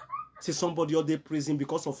 See somebody out there prison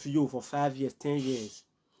because of you for 5 years, 10 years.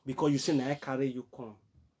 Because you say, I carry you come.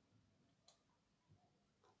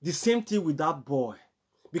 The same thing with that boy.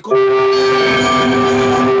 Because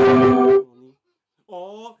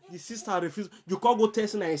or the sister refuse, you can't go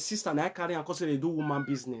testing a sister and I carry and cause they do woman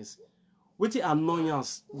business. What the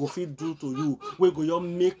annoyance go fit do to you? We go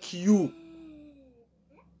make you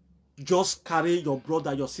just carry your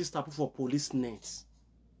brother, your sister for police nets.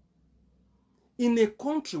 In a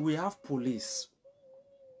country we have police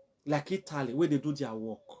like Italy where they do their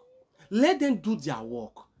work. Let them do their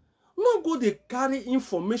work. Not go they carry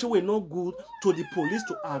information wey not good to the police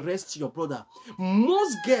to arrest your brother.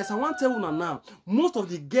 Most girls, I want to tell you now, most of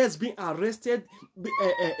the girls being arrested,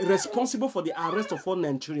 responsible for the arrest of all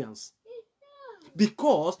Nigerians.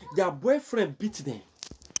 Because their boyfriend beat them.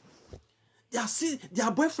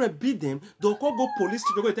 Their boyfriend beat them, they'll call go police,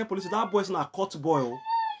 they'll go tell police, that boy is not a court boy.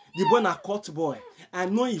 The boy na court boy. I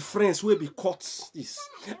know his friends will be caught this.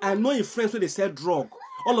 I know his friends where they sell drug.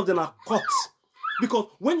 All of them are caught. Because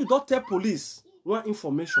when you don't tell police one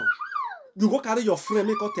information, you go carry your friend,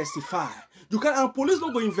 make her testify. You can, and police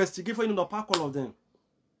don't go investigate for you to pack all of them.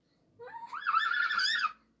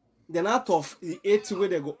 Then out of the 80 where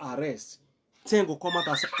they go arrest, 10 go come out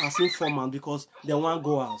as informant because they want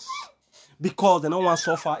go house. Because they don't want to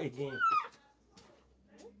suffer again.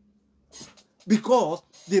 Because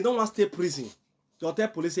they don't want to stay prison. They'll tell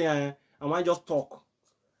police, I want to just talk.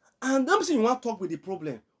 And them say you want to talk with the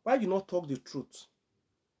problem. Why you not talk the truth?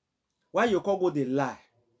 Why you can't go the lie?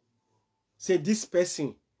 Say this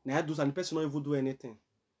person, now do and the person not even do anything.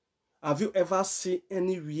 Have you ever seen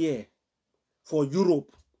anywhere for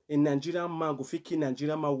Europe a Nigerian man go fake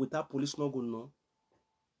Nigerian man without police not go know?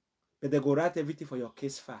 But they go write everything for your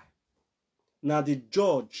case file. Now the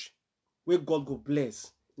judge, where God go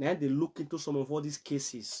bless, now they look into some of all these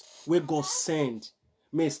cases where God send,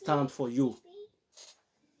 may stand for you.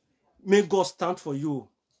 May God stand for you.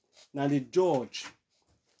 Now the judge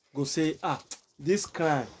go say, this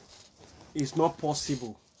crime is not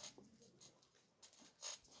possible.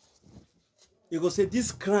 He go say,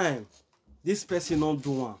 this crime, this person not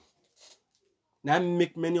do one. Now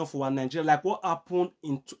make many of our Nigerians, like what happened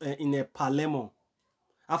in a Palermo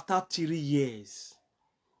after 3 years.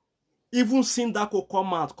 Even seeing that could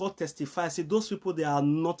come out, could testify, say those people, they are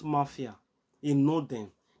not mafia. You know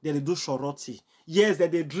them. They do shoroti. Yes,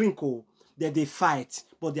 that they drink, that they fight,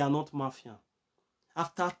 but they are not mafia.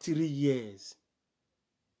 After 3 years,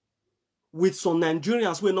 with some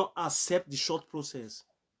Nigerians who will not accept the short process,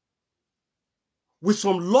 with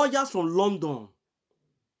some lawyers from London,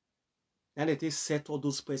 and they set all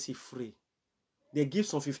those persons free. They give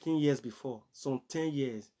some 15 years before, some 10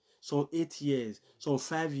 years, some 8 years, some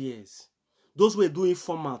 5 years. Those who are doing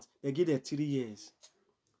format, they give them 3 years.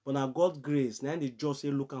 But now God's grace, now the judge say,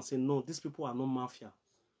 look and say, no, these people are not mafia.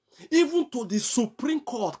 Even to the Supreme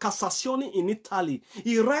Court, Castellani in Italy,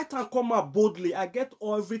 he write and come out boldly, I get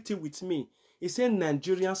everything with me. He said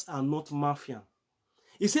Nigerians are not mafia.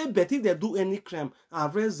 He said, but if they do any crime,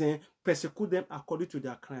 arrest them, persecute them according to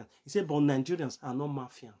their crime. He said, but Nigerians are not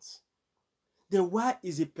mafians. Then why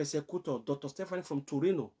is a persecutor, Dr. Stefano from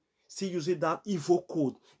Torino, still using that evil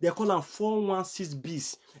code? They call them 416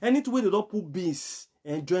 bis. Anyway they don't put bis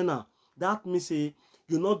and joiner, that means you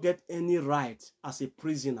not get any right as a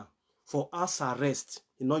prisoner for house arrest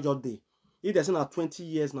in not your day. If there's not 20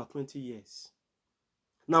 years, not 20 years.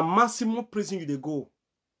 Now maximum prison you they go.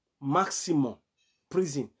 Maximum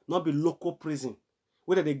prison, not be local prison.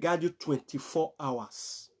 Where they guard you 24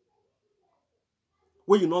 hours.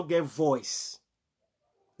 Where you not get voice.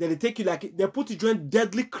 Then they take you like, they put you join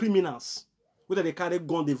deadly criminals. Whether they carry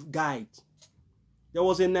gun, they guide. There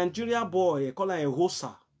was a Nigerian boy, they call him a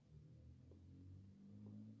Hosa.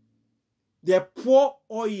 They pour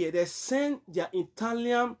oil, they send their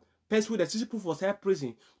Italian person with the people for their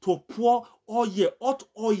prison to pour oil, hot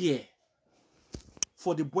oil,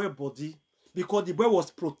 for the boy body because the boy was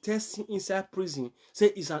protesting inside prison.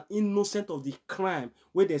 Say he's an innocent of the crime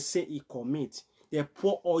where they say he commit. They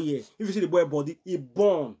pour oil. If you see the boy body, he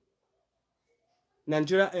born.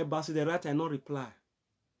 Nigeria embassy, the right and no reply.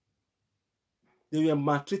 They were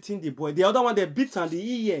maltreating the boy. The other one, they beat and the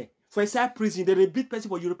year. For inside prison, they beat person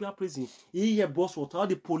for European prison. He hear boss water. All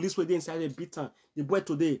the police were there inside, they beat him. The boy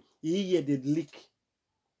today, he hear the leak.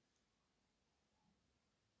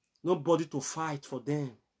 Nobody to fight for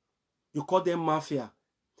them. You call them mafia.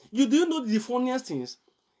 You do know the funniest things?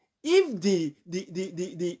 If the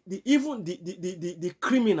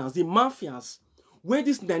criminals, the mafias, where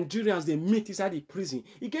these Nigerians they meet inside the prison,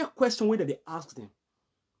 you get a question whether they ask them.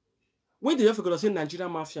 When they have to say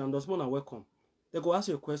Nigerian mafia and those more welcome, they go ask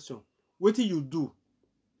you a question. What do you do?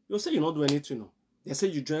 You say you not do anything. No. They say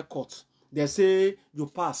you join court. They say you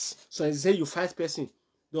pass. So they say you fight person.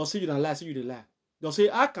 They'll say you don't lie. Say you don't lie. They'll say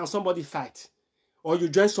how can somebody fight? Or you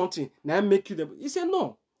join something now make you the. He say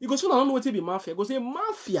no. You go say I don't know what to be mafia. Go say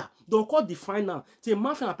mafia. Don't call define now. Say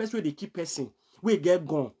mafia a person where they keep person, where they get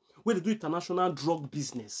gun, where they do international drug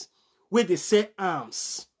business, where they sell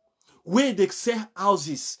arms, where they sell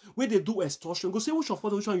houses, where they do extortion. Go say which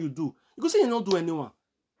one you do. You go say you don't do anyone.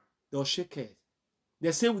 They'll shake it.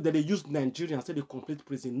 They say that they use Nigerians, say they complete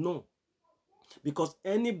prison. No. Because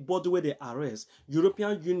anybody where they arrest,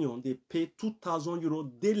 European Union, they pay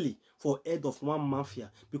 €2,000 daily for head of one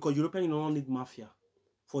mafia. Because European Union don't need mafia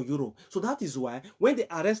for Europe. So that is why when they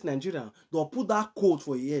arrest Nigeria, they'll put that code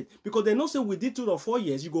for your head. Because they know say within 2 or 4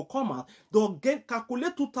 years, you go come out, they'll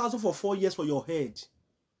calculate 2,000 for 4 years for your head.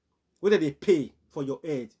 Whether they pay for your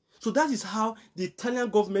head. So that is how the Italian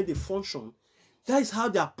government they function. That is how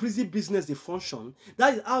their prison business they function.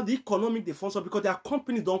 That is how the economic they function because their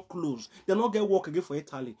companies don't close. They don't get work again for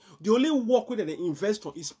Italy. The only work where they invest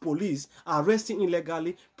on is police, arresting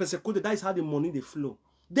illegally, persecuted. That is how the money they flow.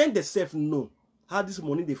 Then they self know how this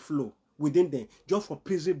money they flow within them just for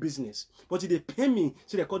prison business. But if they pay me,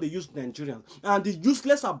 so they call they use Nigerians. And the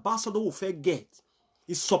useless ambassador will forget.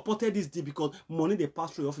 He supported this deal because money they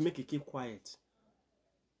pass through, you have to make it keep quiet.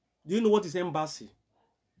 Do you know what is embassy?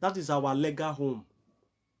 That is our legal home.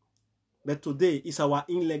 But today, it's our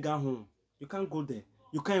illegal home. You can't go there.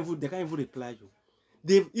 They can't even reply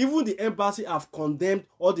you. Even the embassy have condemned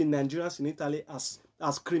all the Nigerians in Italy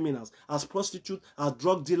as criminals, as prostitutes, as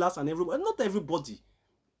drug dealers, and everybody. Not everybody.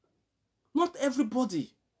 Not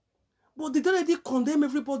everybody. But they already condemn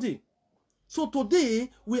everybody. So today,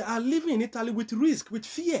 we are living in Italy with risk, with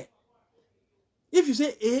fear. If you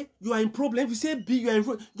say A, you are in problem. If you say B, you are in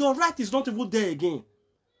problem. Your right is not even there again.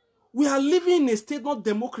 We are living in a state, not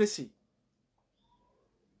democracy.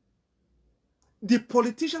 The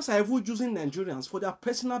politicians are even using Nigerians for their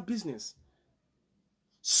personal business.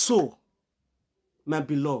 So, my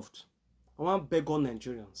beloved, I want to beg all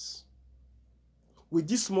Nigerians. With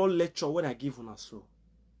this small lecture, what I give on us, so,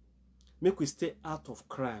 make we stay out of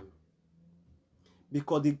crime.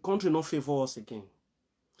 Because the country not favor us again.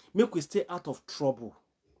 Make we stay out of trouble.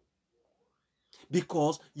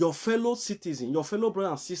 Because your fellow citizen, your fellow brother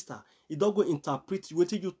and sister, it don't go interpret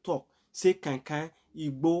what you talk. Say kankan,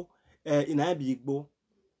 Igbo, inabi Igbo,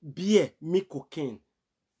 beer, me cocaine,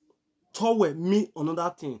 towe, me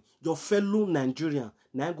another thing. Your fellow Nigerian,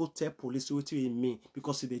 now go tell police what you mean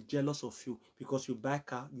because they're jealous of you, because you buy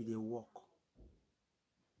car, you they work.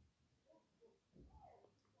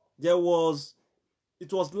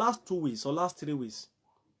 It was last 2 weeks or last 3 weeks.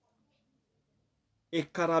 A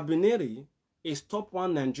carabinieri stopped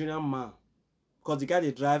one Nigerian man because the guy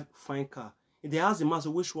they drive fine car. If they ask the man,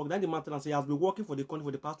 so which work, then the man tells he has been working for the country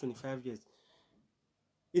for the past 25 years.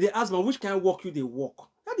 If they ask man which kind of work you they work,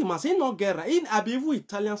 then the man say he not get right. He be even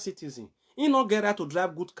Italian citizen. He not get right to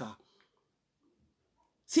drive good car.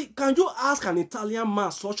 See, can you ask an Italian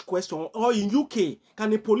man such question? Or in UK,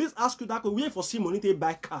 can the police ask you that wait for see money to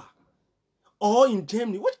buy car? Or in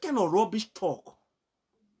Germany, what kind of rubbish talk?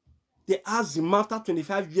 They ask him after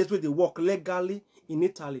 25 years where they work legally in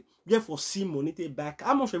Italy. Therefore, see money they back.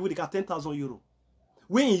 How much they got €10,000?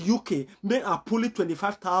 When in UK, men are pulling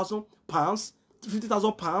 £25,000,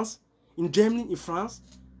 £50,000 in Germany, in France.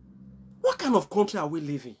 What kind of country are we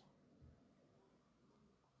living?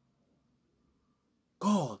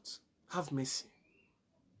 God, have mercy.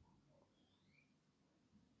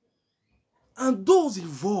 And those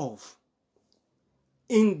involved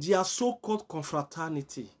in their so-called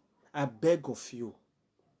confraternity, I beg of you,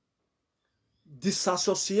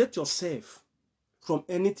 disassociate yourself from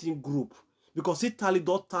anything group, because Italy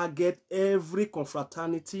don't target every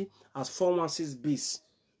confraternity as 416 bis.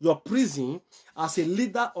 Your prison as a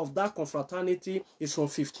leader of that confraternity is from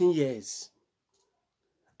 15 years.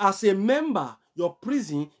 As a member, your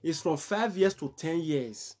prison is from 5 years to 10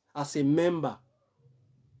 years as a member.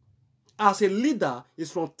 As a leader,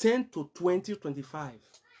 it's from 10 to 20, 25.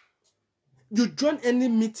 You join any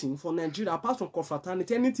meeting for Nigeria, apart from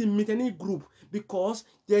confraternity, anything, meet any group, because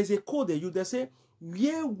there is a code they use. They say,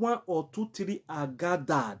 where 1 or 2, 3 are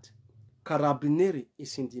gathered, Carabinieri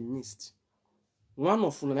is in the midst. One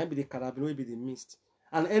of them be the Carabinieri, be the midst.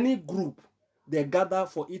 And any group they gather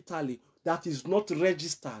for Italy that is not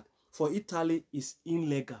registered for Italy is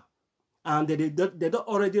illegal. And they don't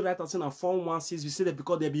already write us in a Form 16. We say that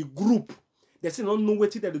because they be group. They say don't know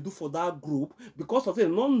what they do for that group. Because of it,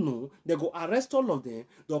 they don't know, they go arrest all of them.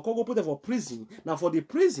 They'll go put them for prison. Now for the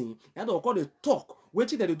prison, they'll call the talk. What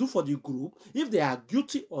they do for the group, if they are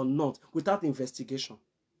guilty or not, without investigation.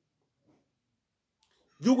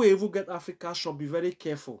 You will even get Africa shop, be very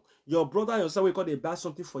careful. Your brother and yourself will call they buy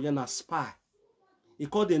something for you and a spy.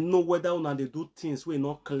 Because they know whether or not they do things will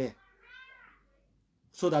not clear.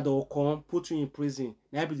 So that they will come, put you in prison.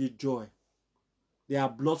 That be the joy. They are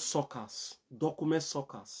blood suckers, document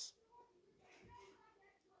suckers.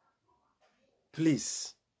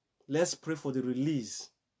 Please, let's pray for the release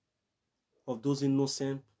of those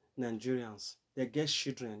innocent Nigerians. They get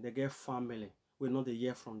children, they get family. We know they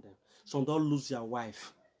hear from them. Some don't lose their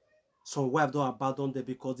wife. Some wife don't abandon them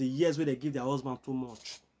because the years where they give their husband too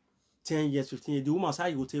much. 10 years, 15 years. The woman say,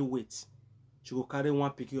 you go take wait. She go carry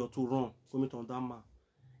 1 picky or 2 run. Commit on that man.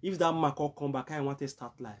 If that man can come back, I want to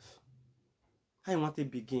start life. I want to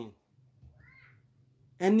begin.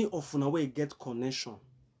 Any of una way get connection,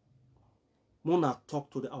 wanna talk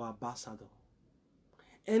to our ambassador.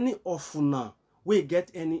 Any of una way get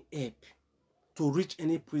any help to reach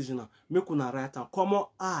any prisoner, make una write and come on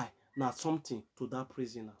I na something to that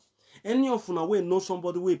prisoner. Any of una way know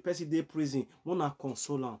somebody way person dey prison, wanna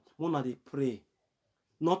console am, wanna dey pray.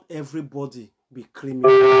 Not everybody be criminal.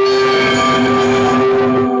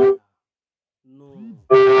 No.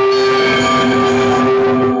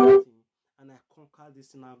 And I conquer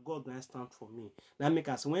this and God will stand for me. That make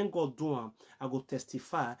us when God do am, I go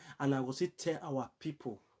testify and I go see tell our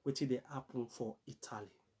people what did they happen for Italy.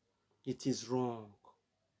 It is wrong.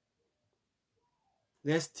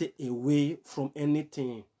 Let's stay away from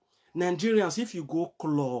anything. Nigerians, if you go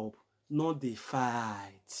club, no they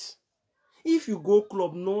fight. If you go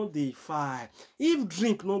club, no they fight. If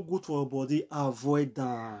drink not good for your body, avoid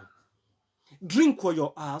them. Drink for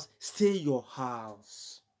your house, stay your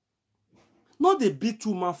house. Not the beat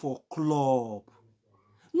woman for club.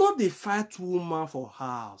 Not the fight woman for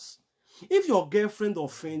house. If your girlfriend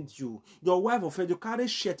offend you, your wife offend you, carry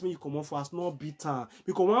shirt when you come off for us, not beat her.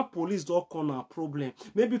 Because when police don't come a problem.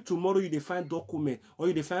 Maybe tomorrow you find document or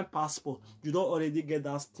you find passport. You don't already get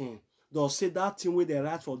that thing. They'll say that thing where they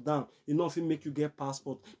write for them, enough to make you get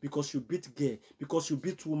passport because you beat girl, because you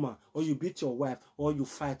beat woman, or you beat your wife, or you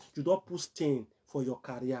fight. You don't put stain for your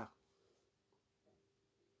career.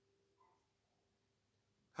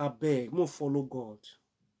 I beg, more follow God.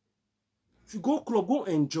 If you go club, go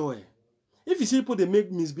enjoy. If you see people they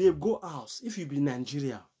make misbehave, go house. If you be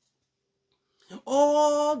Nigeria.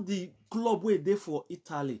 All the club where they for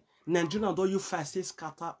Italy, Nigeria don't you fast, they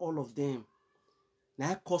scatter all of them.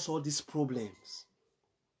 Now cause all these problems.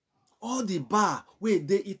 All the bar where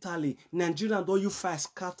they Italy, Nigeria don't you fast,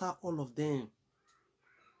 scatter all of them.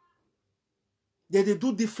 They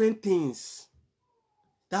do different things.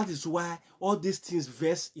 That is why all these things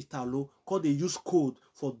verse Italo, because they use code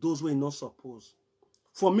for those who are not supposed.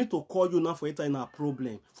 For me to call you now for it in a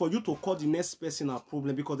problem. For you to call the next person a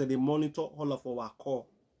problem because they monitor all of our call.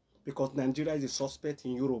 Because Nigeria is a suspect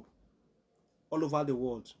in Europe. All over the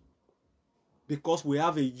world. Because we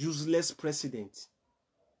have a useless president.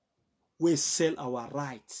 We sell our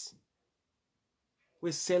rights.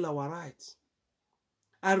 We sell our rights.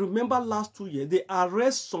 I remember last 2 years, they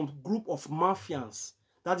arrest some group of mafians.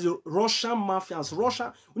 That is Russian mafians.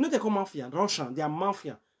 Russia, we know they call mafia. Russian, they are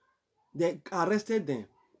mafia. They arrested them.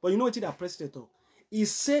 But you know what the president talk? He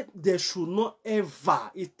said they should not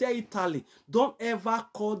ever, he tell Italy, don't ever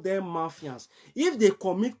call them mafians. If they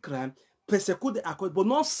commit crime, persecute the accord, but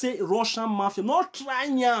not say Russian mafia, not try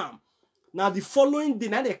them. Now the following day,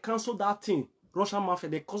 now they cancel that thing. Russian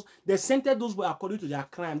mafia, they sentenced those boys according to their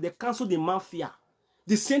crime. They cancel the mafia.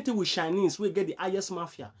 The same thing with Chinese, we get the highest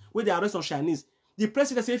mafia, where they arrest on Chinese. The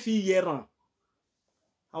president say,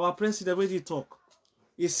 our president, where he talk?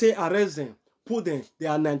 He say, arrest them, put them, they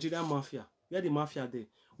are Nigerian mafia. Where the mafia there?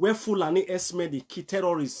 Where Fulani Esme, the key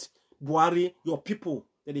terrorists, Buhari, your people,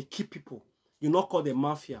 that they keep people. You not call the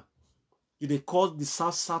mafia. You they call the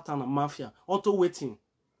South Satan a mafia. Auto waiting.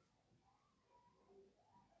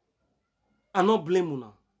 I not blame you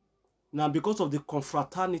now. Now because of the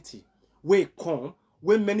confraternity, where come,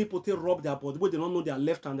 when many people take rob their body, where they don't know their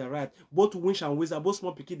left and their right, both winch and wizard, both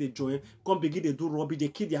small pikin they join, come begin they do robbery, they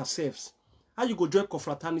kill themselves. How you go join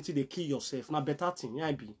confraternity, they kill yourself? Now better thing,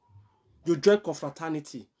 yeah, be. You join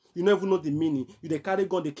confraternity, you don't even know the meaning. You they carry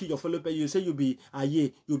gun, they kill your fellow person. You say you be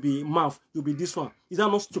aye, you be mouth, you be this one. Is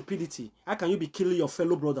that not stupidity? How can you be killing your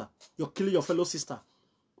fellow brother? You're killing your fellow sister.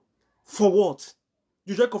 For what?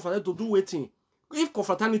 You join confraternity to do waiting. If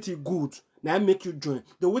confraternity good, now make you join.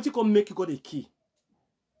 The waiting can make you got a key.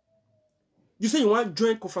 You say you want to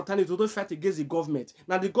join confraternity to fight against the government.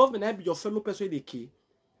 Now the government now be your fellow person the key.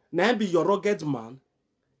 Now be your rugged man.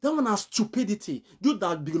 That one has stupidity. You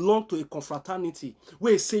that belong to a confraternity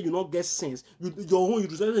where you say you not get sense. Your own you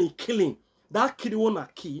result in killing. That killing one a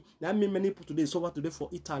key. That mean many people today suffer today for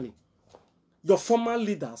Italy. Your former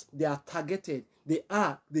leaders, they are targeted. They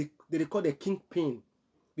call the kingpin.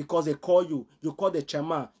 Because they call you call the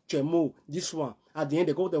chairman, chemo, this one. At the end,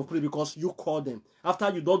 they go to the police because you call them. After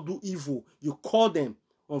you don't do evil, you call them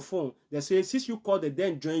on phone. They say, since you call them,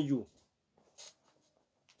 then join you.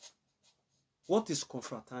 What is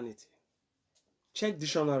confraternity? Check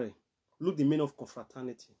dictionary. Look the meaning of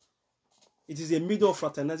confraternity. It is a middle of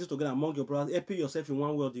fraternity together among your brothers, helping yourself in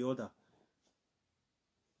one way or the other.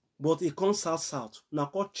 But it comes south. Now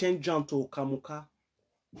called change down to kamuka.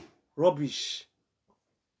 Rubbish.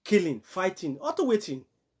 Killing, fighting, auto waiting.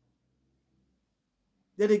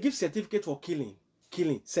 Then they give certificate for killing,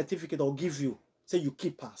 certificate or give you, say you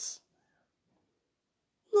keep pass.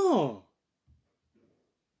 No.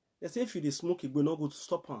 They say if you dey smoke, it will not go to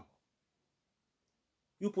stop her.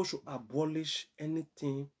 You people should abolish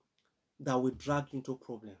anything that will drag you into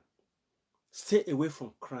problem. Stay away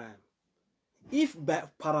from crime. If by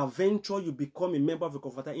peradventure you become a member of a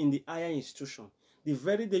confraternity in the higher institution, the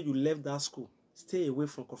very day you left that school, stay away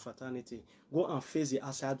from confraternity. Go and face the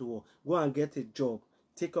outside world. Go and get a job.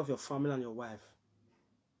 Take care of your family and your wife.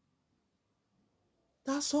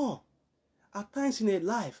 That's all. At times in a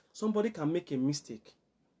life, somebody can make a mistake.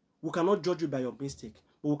 We cannot judge you by your mistake,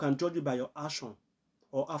 but we can judge you by your action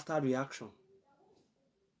or after reaction.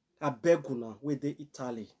 I beg you now, where they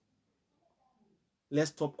Italy.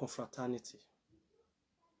 Let's stop confraternity.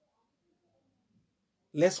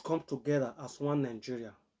 Let's come together as one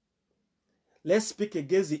Nigeria. Let's speak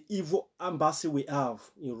against the evil embassy we have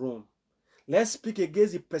in Rome. Let's speak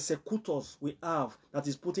against the persecutors we have that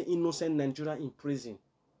is putting innocent Nigeria in prison.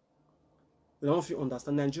 We don't know if you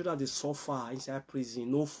understand. Nigeria, they suffer inside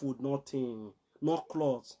prison. No food, nothing. No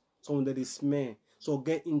clothes. Some that they smell. Some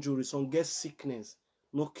get injuries. Some get sickness.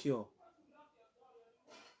 No cure.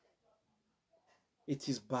 It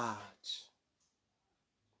is bad.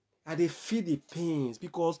 And they feel the pains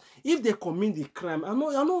because if they commit the crime, I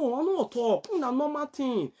know talk. It's a normal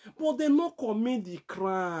thing. But they not commit the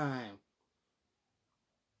crime.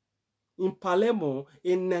 In Palermo,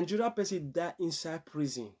 a Nigerian person died inside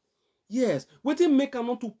prison. Yes, wetin make am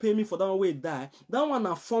not to pay me for that one wey die. That one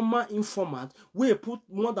a former informant wey put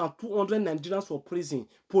more than 200 Nigerians for prison.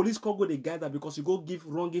 Police call go the guy that because he go give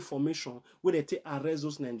wrong information where they take arrest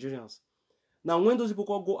those Nigerians. Now when those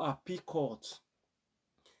people go appeal court,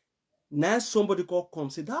 now somebody call come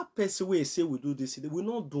say that person wey say we do this, they will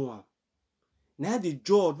not do am. Now the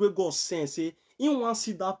judge wey go send say he want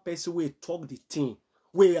see that person wey talk the thing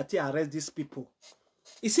wey take arrest these people.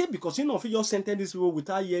 He said because you know if you just sentence these people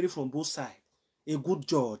without hearing from both sides, a good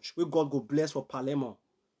judge, where God go bless for Palermo.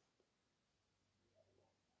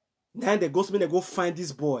 Then they go find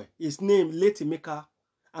this boy. His name late Emeka.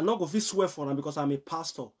 I'm not going to swear for him because I'm a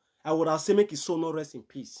pastor. I would have said make his soul not rest in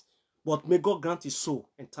peace. But may God grant his soul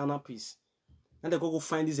eternal peace. And they go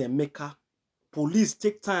find this Emeka. Police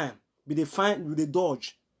take time. Be they find with the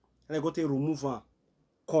dodge. And they go to remove him.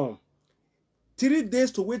 Come. 3 days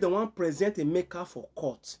to wait the one present Emeka for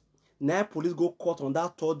court. Now police go court on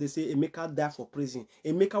that thought they say Emeka die for prison.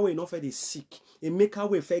 Emeka wey not for the sick. Emeka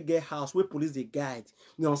wey fair get house where police they guide.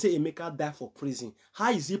 You know say Emeka die for prison. How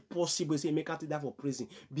is it possible say Emeka to die for prison?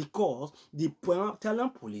 Because the telling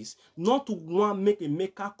police not to want make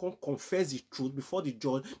Emeka confess the truth before the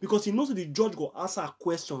judge because he knows that the judge go answer a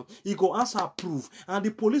question. He go answer proof and the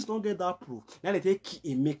police don't get that proof. Now they take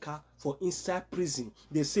Emeka for inside prison.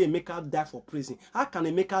 They say Emeka die for prison. How can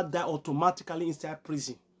Emeka die automatically inside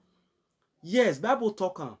prison? Yes, Bible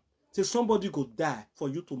talking. Say somebody go die for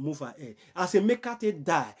you to move ahead. As Emeka take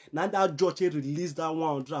die, now that judge release that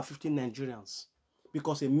 150 Nigerians.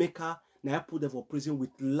 Because Emeka now put them for prison with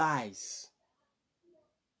lies.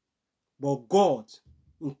 But God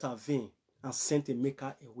intervened and sent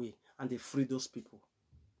Emeka away and they freed those people.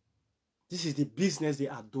 This is the business they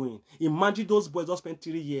are doing. Imagine those boys just spent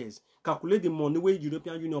 3 years. Calculate the money where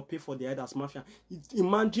European Union pay for their head as mafia.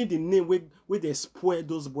 Imagine the name where they spoil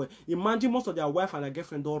those boys. Imagine most of their wife and their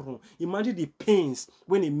girlfriend don't run. Imagine the pains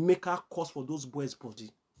when a maker cause for those boys' body.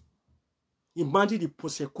 Imagine the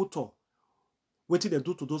prosecutor. What did they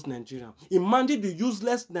do to those Nigerians? Imagine the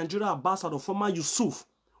useless Nigerian ambassador, former Yusuf,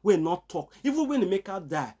 will not talk. Even when the maker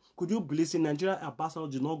die, could you believe the Nigerian ambassador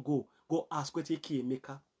did not go ask what he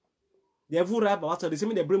maker? They even write about it. They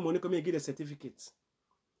say they bring money, come and get a certificate.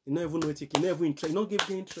 You don't even know what you can, never interest. You don't give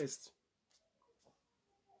the interest.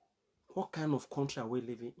 What kind of country are we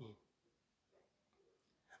living in?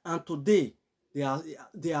 And today, they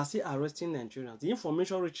are still arresting Nigerians. The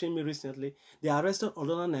information reaching me recently, they arrested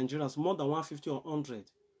other Nigerians, more than 150 or 100.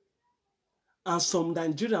 And some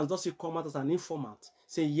Nigerians just come out as an informant,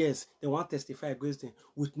 say yes, they want to testify against them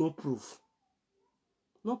with no proof.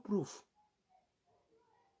 No proof.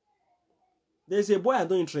 There's a boy I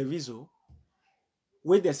know in Treviso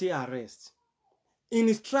where they say arrest. In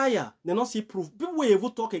his trial, they don't see proof. People will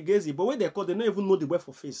even talk against it, but when they call, they don't even know the boy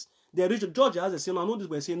for face. They reach the judge as they say, I know this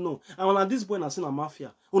boy, say no. And when this boy na seen a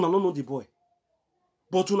mafia, una don't know the boy.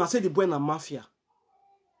 But when I say the boy na mafia,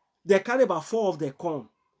 they carry about 4 of them come.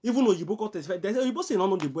 Even though you both testify, they say you say no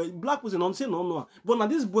know the boy. Black person don't say no know. But now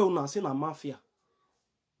this boy una say na mafia.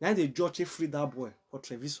 Then the judge free that boy for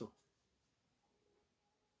Treviso.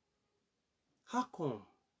 How come?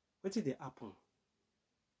 What did they happen?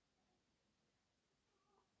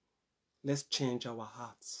 Let's change our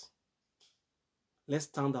hearts. Let's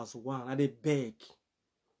stand as one. And they beg.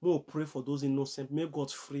 More pray for those innocent. May God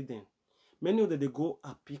free them. Many of them, they go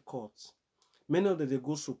appeal court. Many of them, they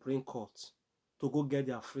go Supreme Court to go get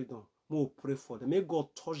their freedom. More pray for them. May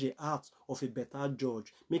God touch the heart of a better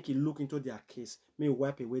judge. Make it look into their case. May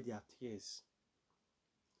wipe away their tears.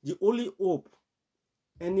 The only hope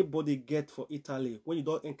anybody get for Italy when you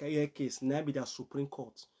don't enter a case, now be their Supreme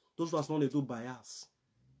Court. Those ones not they do bias.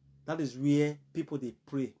 That is where people they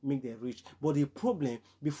pray, make them rich. But the problem,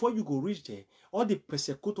 before you go reach there, all the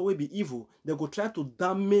persecutor will be evil. They go try to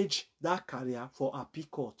damage that career for appeal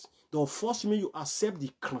court. They'll force you accept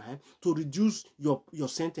the crime to reduce your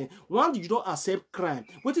sentence. Once you don't accept crime,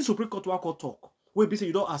 what is Supreme Court will talk? Where be say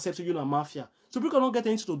you don't accept so you're a mafia. Supreme Court don't get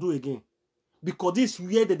anything to do again. Because this is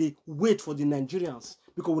where they wait for the Nigerians.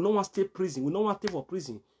 Because we don't want to stay prison. We don't want to stay for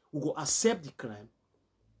prison. We go accept the crime.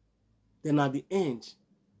 Then at the end,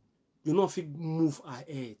 you don't feel move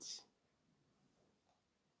ahead.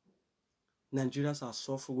 Nigerians are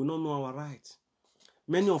suffering. We don't know our rights.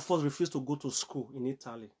 Many of us refuse to go to school in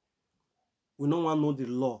Italy. We don't want to know the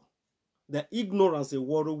law. The ignorance is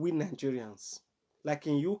worry we Nigerians. Like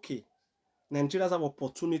in UK, Nigerians have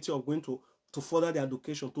opportunity of going to further their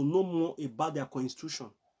education, to know more about their constitution.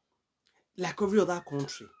 Like every other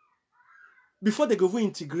country. Before they go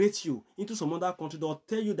integrate you into some other country, they'll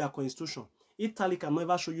tell you their constitution. Italy can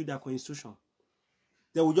never show you their constitution.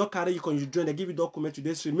 They will just carry you when you join, they give you documents to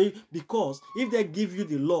this because if they give you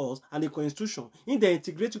the laws and the constitution, if they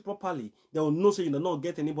integrate you properly, they will know so you do not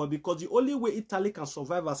get anybody. Because the only way Italy can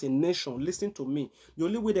survive as a nation, listen to me, the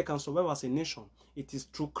only way they can survive as a nation, it is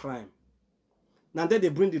through crime. Now then they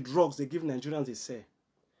bring the drugs, they give Nigerians, they say.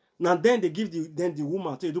 Now then they give the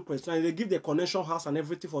woman to do president, they give the connection house and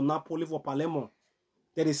everything for Napoli, for Palermo.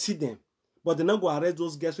 Then they see them. But they not go arrest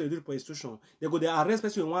those guys who do prostitution. They go, they arrest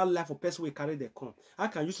person in one life for person who carry their con. How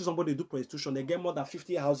can you see somebody do prostitution? They get more than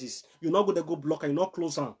 50 houses. You not go, they go block and you not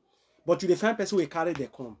close them. But you find person who carry their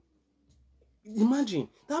con. Imagine.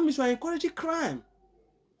 That means you are encouraging crime.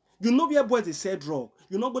 You know where boys they sell drug.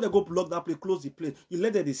 You not go, they go block that place, close the place. You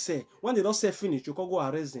let them they sell. When they don't sell finish, you can go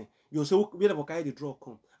arrest them. You say, where they carry the drug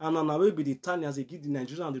come. And on our way be the Italians, they give the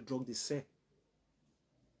Nigerians the drug they sell.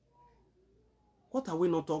 What are we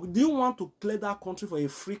not talking? Do you want to clear that country for a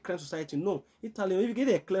free crime society? No. Italy, if you get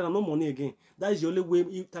a clear and no money again, that is the only way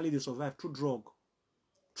Italy they survive, through drug,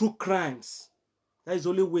 through crimes. That is the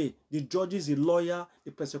only way. The judges, the lawyer,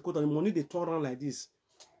 the prosecutor, the money they turn around like this.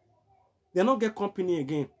 They not get company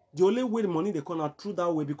again. The only way the money they come out through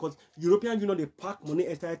that way because European Union they pack money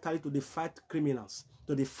enter Italy to they fight criminals,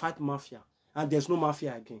 to they fight mafia, and there's no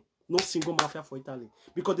mafia again. No single mafia for Italy.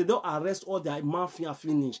 Because they don't arrest all their mafia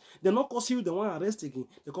finish. They not cause you the one arrest again.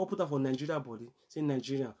 They can put that for Nigeria body. Say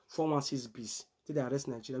Nigeria, 416 bis. Till they arrest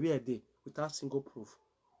Nigeria. We are there without single proof.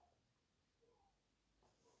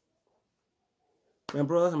 My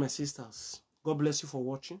brothers and my sisters, God bless you for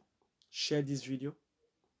watching. Share this video.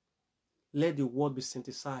 Let the world be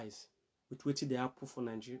synthesized with what they have put for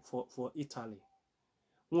Nigeria, for Italy.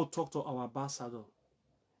 We'll talk to our ambassador.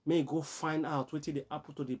 May go find out what they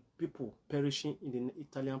happen to the people perishing in the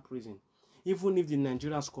Italian prison. even if the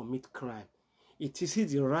Nigerians commit crime, it is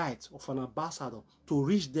the right of an ambassador to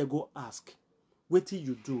reach there, go ask, what till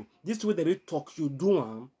you do? This way they talk, you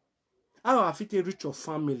do how have it reach your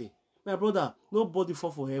family? My brother, nobody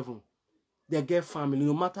fall for heaven. They get family,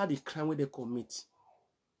 no matter the crime where they commit.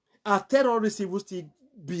 A terrorist will still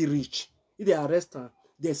be rich. If they arrest them,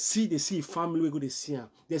 they see family, we go to see them.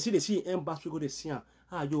 They see embassy, we go to see them.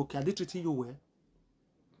 Ah, you okay? Are they treating you well?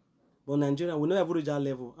 But Nigeria, we never reach that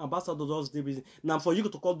level. Ambassador just do business. Now for you to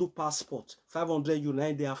call do passport, 500 euro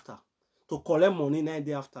 9 days after. To collect money 9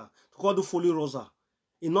 days after. To call do fully rosa.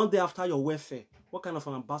 In 1 day after your welfare. What kind of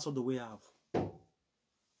an ambassador do we have?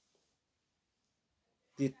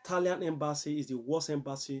 The Italian embassy is the worst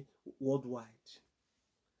embassy worldwide.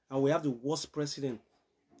 And we have the worst president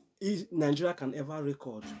Nigeria can ever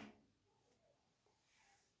record.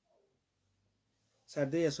 So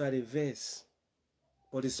I reverse.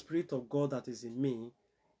 But the Spirit of God that is in me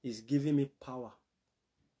is giving me power.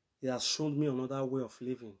 It has shown me another way of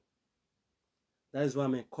living. That is why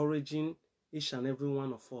I'm encouraging each and every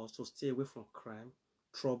one of us to stay away from crime,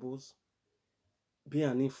 troubles, be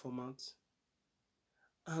an informant.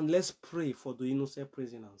 And let's pray for the innocent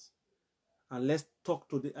prisoners. And let's talk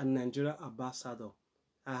to the Nigerian ambassador.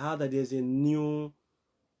 I heard that there's a new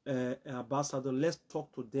ambassador. Let's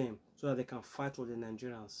talk to them so that they can fight with the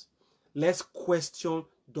Nigerians. Let's question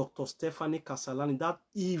Dr. Stefano Castellani, that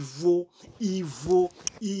evil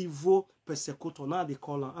persecutor. Now they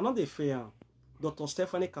call him. Another fair. Dr.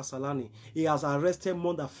 Stefano Castellani, he has arrested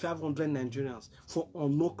more than 500 Nigerians for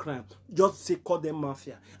no crime. Just say call them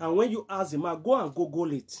mafia. And when you ask him, go and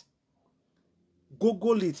Google it.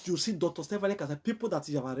 Google it. You see Dr. Stefano Castellani, people that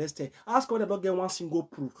he have arrested. Ask whether they don't get one single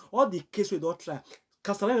proof. All the case we don't try.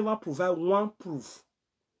 Castellani never provide one proof.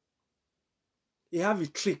 He have a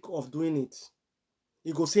trick of doing it.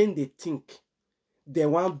 He go saying they think they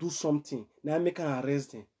want to do something. Now make an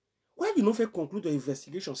arrest them. Why you not fair conclude your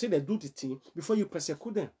investigation? Say they do the thing before you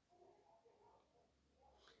persecute them.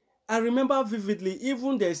 I remember vividly,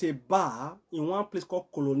 even there is a bar in one place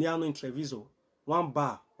called Coloniano in Treviso. One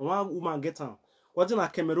bar. One woman get on. Wasn't a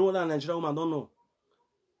Cameroon and Nigerian woman, I don't know.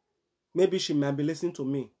 Maybe she might be listening to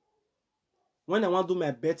me. When I want to do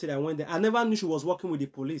my birthday, I went there. I never knew she was working with the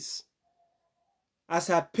police. As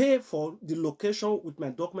I pay for the location with my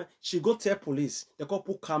document, she go tell police. They call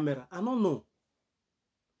put camera. I don't know.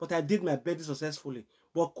 But I did my birthday successfully.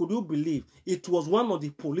 But could you believe it was one of the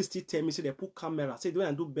police that tell me, say they put camera. Say when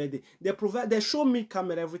I do birthday, they show me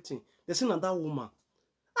camera, everything. They say that woman.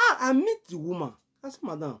 Ah, I meet the woman. I said,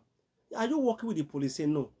 madam, are you working with the police? Say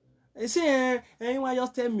no. They say, anyone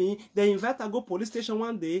just tell me, they invite her go police station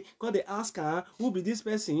one day, because they ask her, who be this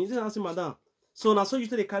person? You say, madam. So now so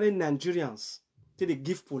usually they carry Nigerians. They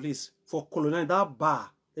give police for colonial that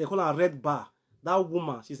bar. They call her red bar. That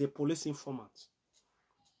woman, she's a police informant.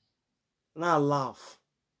 And I laugh.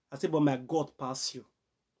 I say, but my God pass you.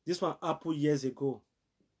 This one happened years ago.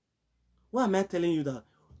 Why am I telling you that?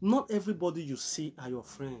 Not everybody you see are your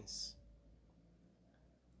friends.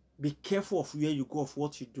 Be careful of where you go, of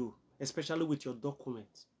what you do, especially with your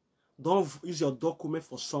documents. Don't use your document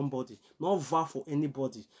for somebody. Not vow for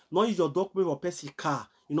anybody. Not use your document for person's car.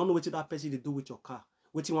 You don't know what that person they do with your car.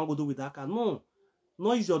 What you want to do with that car. No.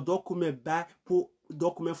 Not use your document by put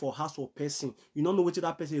document for house or person. You don't know what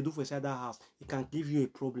that person they do for inside that house. It can give you a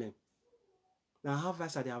problem. Now how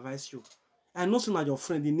advice I advise you. I know some of your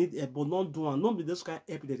friend they need help, but not do one. Not be this kind of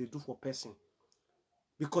help that they do for person.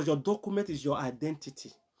 Because your document is your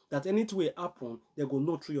identity. That anything will happen, they go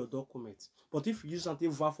know through your document. But if you use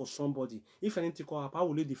something vow for somebody, if anything come up, how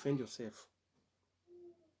will you defend yourself?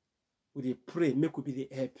 We dey pray, make we be the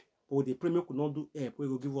help. But we dey pray, make we not do help, we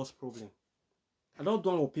will give us problem. I don't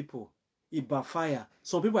do with people. It backfire.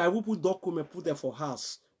 Some people I will put document, put them for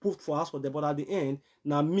house, put for house for them, but at the end,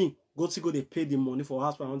 now me, go they pay the money for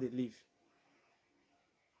house where they live.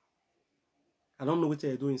 I don't know what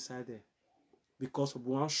they do inside there. Because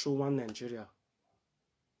we want to show one Nigeria.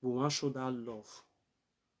 We want to show that love.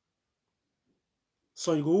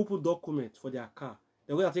 So you go put document for their car.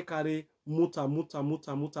 They're going to take carry muta.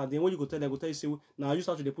 Then when you go tell them, you say, now you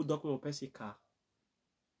start to put document on person car.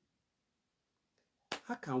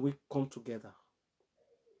 How can we come together?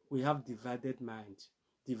 We have divided mind,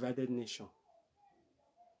 divided nation.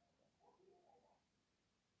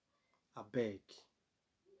 I beg.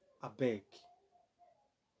 I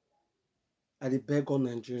beg all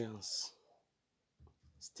Nigerians.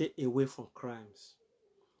 Stay away from crimes.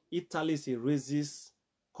 Italy is a racist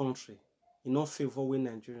country. In not favor with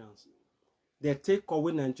Nigerians. They take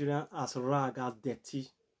away Nigerians as rag, as dirty,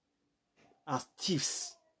 as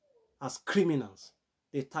thieves, as criminals.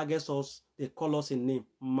 They target us, they call us a name,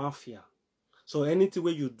 mafia. So anything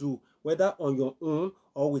where you do, whether on your own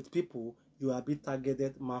or with people, you are being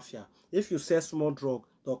targeted mafia. If you sell small drug,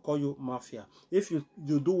 they'll call you mafia. If you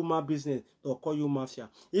do woman business, they'll call you mafia.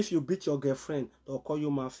 If you beat your girlfriend, they'll call you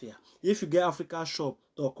mafia. If you get Africa shop,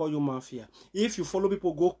 they'll call you mafia. If you follow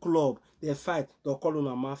people go club, they fight, they'll call you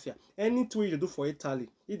a mafia. Anything you do for Italy,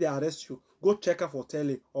 if they arrest you, go check out for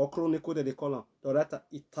tele or chronicle that they call them. They write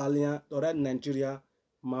Italian, they write Nigeria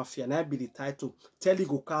mafia. And that be the title. Tele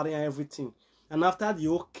go carry everything. And after the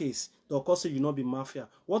whole case, they'll call you not be mafia.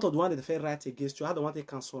 What of the one that they write against you? How do you want to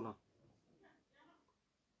cancel now?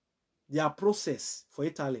 Their process for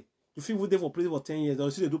Italy. You feel they for prison for 10 years, they'll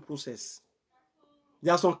see they do process.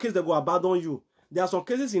 There are some cases that go abandon you. There are some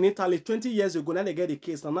cases in Italy 20 years ago, now they get the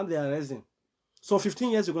case, and now they are arresting. So 15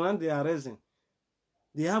 years ago, now they are arresting.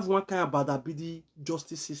 They have one kind of badabidi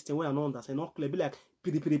justice system where I don't understand. Not clear. Be like,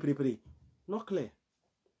 piri. Not clear.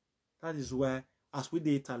 That is why, as we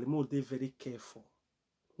the Italy, more they very careful.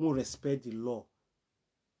 More respect the law.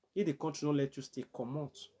 If the country don't let you stay, come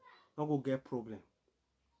out. Not go get problem.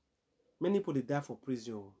 Many people they die for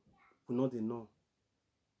prison. We know they know.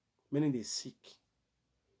 Many they sick.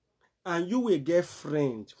 And you will get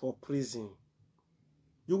friend for prison.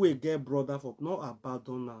 You will get brother for not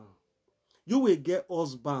abandon now. You will get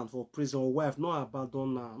husband for prison or wife, not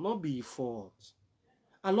abandon now. Not be fault.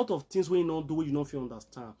 A lot of things we don't do, you don't feel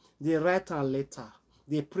understand. They write a letter.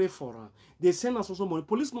 They pray for her. They send us also money.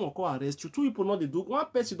 Police don't go arrest you. Two people not they do. One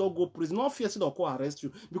person don't go prison. Not fear don't go arrest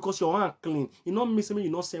you because your hand clean. You not miss me.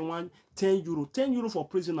 You not send one 10 euro. 10 euro for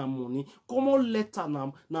prison and money. Common letter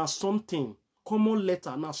now something. Common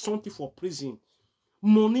letter now something for prison.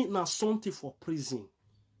 Money now something for prison.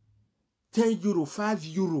 10 euro, 5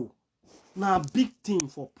 euro. Now big thing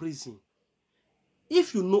for prison.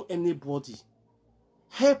 If you know anybody,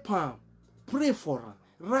 help her, pray for her,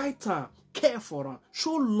 write her, care for her,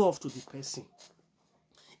 show love to the person.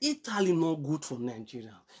 Italy not good for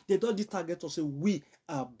Nigeria. They don't target us say we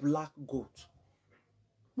are black goat.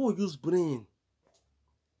 More use brain.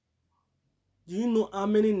 Do you know how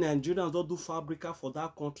many Nigerians don't do fabrica for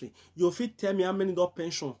that country? You fit tell me how many don't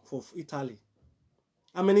pension for Italy?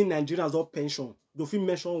 How many Nigerians don't pension? You fit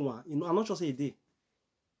mention one. You know, I'm not just say a day.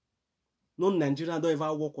 No Nigerian don't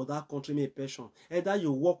ever work with that country make pension. Either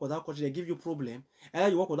you work with that country, they give you problem. Either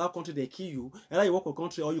you work with that country, they kill you. Either you work with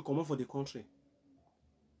country or you come out for the country.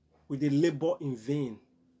 We they labor in vain.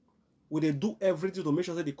 We they do everything to make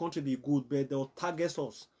sure that the country be good, but they'll target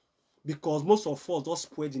us. Because most of us just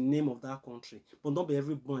spoil the name of that country. But not be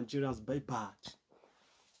every Nigerians be bad.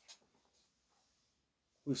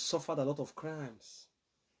 We've suffered a lot of crimes.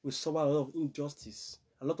 We've suffered a lot of injustice.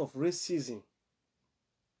 A lot of racism.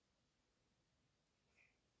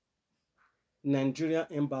 Nigerian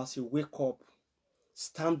embassy, wake up,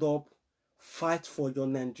 stand up, fight for your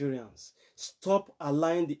Nigerians. Stop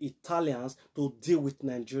allowing the Italians to deal with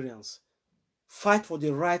Nigerians. Fight for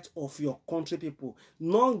the right of your country people.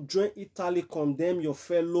 Not join Italy, condemn your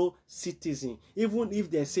fellow citizen. Even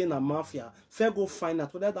if they're saying a mafia, fair go find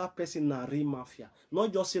out whether that person is a real mafia.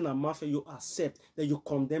 Not just saying a mafia, you accept that you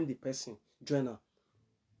condemn the person. Join her.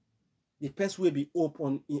 The person will be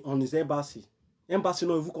open on his embassy. Embassy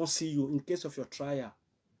no even can see you in case of your trial.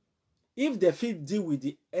 If they fit deal with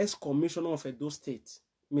the ex-commissioner of Edo State,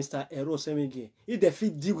 Mr. Ero Semige, if they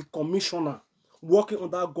fit deal with commissioner working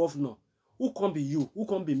under governor, who can be you? Who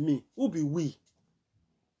can be me? Who be we?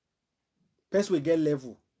 Person will get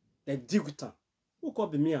level. They deal with them. Who can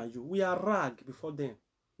be me and you? We are rag before them.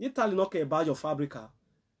 Italy not care about your fabrica.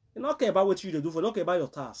 They not care about what you do for. They not care about your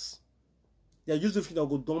task. They use the thing that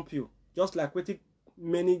go dump you. Just like what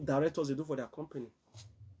many directors they do for their company.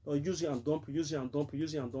 They'll use you and dump you, use you and dump you,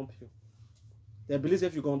 use you and dump you. They believe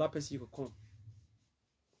if you go on that person, you will come.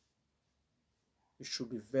 You should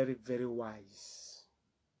be very, very wise.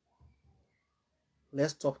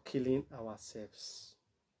 Let's stop killing ourselves.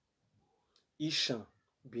 Ishan,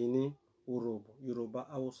 Bini, Urobo, Yoruba,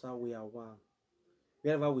 Hausa, we are one.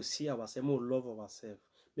 Wherever we see ourselves, we love ourselves.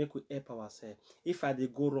 Make we help ourselves. If I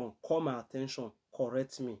did go wrong, call my attention,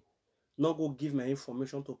 correct me. Not go give my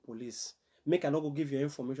information to police. Make I not go give your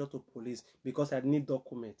information to police because I need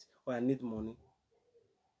documents or I need money.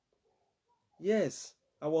 Yes,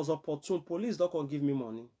 I was opportune. Police don't come give me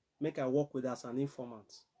money. Make I work with as an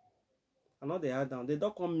informant. I know they are down. They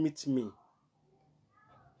don't come meet me.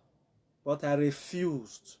 But I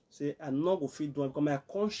refused. Say, I'm not going to feed do it because my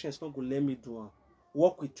conscience not going to let me do it.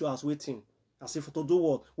 Work with you as waiting. As if to do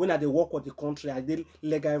what? When I they work with the country, I did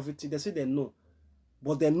legal everything. They say they know.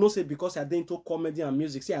 But they know say because I did into comedy and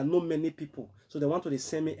music. See, I know many people. So they want to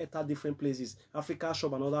send me enter different places. Africa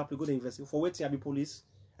shop and other people go to invest. For waiting, I be police.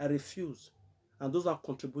 I refuse. And those have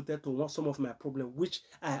contributed to some of my problems, which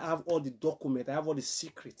I have all the documents, I have all the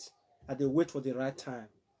secrets. And they wait for the right time.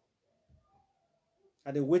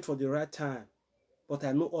 And they wait for the right time. But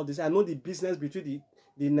I know all this. I know the business between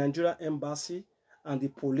the Nigerian embassy and the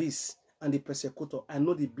police and the prosecutor. I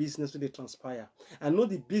know the business where they transpire. I know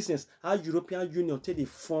the business how European Union take they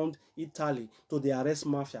fund Italy to the arrest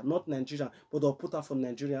mafia, not Nigeria, but they'll put her for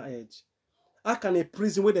Nigerian edge. How can a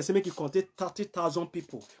prison where they say make it contain 30,000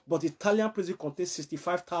 people, but Italian prison contains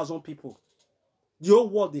 65,000 people? The whole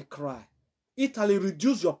world they cry. Italy,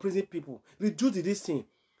 reduce your prison people, reduce this thing.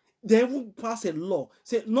 They even pass a law.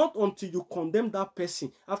 Say not until you condemn that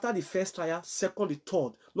person after the first trial, second, the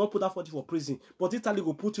third, not put that for prison. But Italy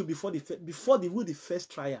will put you before the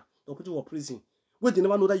first trial. They'll put you for prison. Where they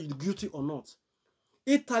never know that you're guilty or not.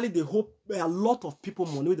 Italy, they hope a lot of people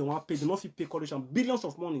money they want to pay. They not pay corruption, billions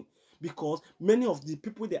of money. Because many of the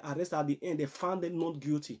people they arrest at the end, they found them not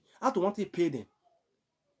guilty. How to want to pay them?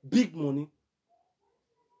 Big money.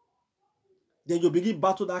 Then you begin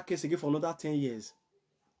battle that case again for another 10 years.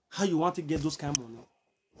 How you want to get those kind of money?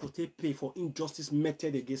 To take pay for injustice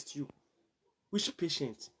meted against you. Which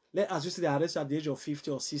patient? Let us say they arrest you at the age of 50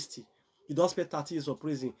 or 60. You don't spend 30 years of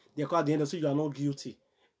prison. They call at the end and say you are not guilty.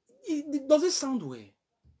 It doesn't sound well.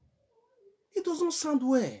 It doesn't sound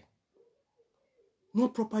well. No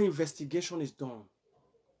proper investigation is done.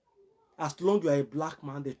 As long as you are a black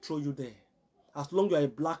man, they throw you there. As long as you are a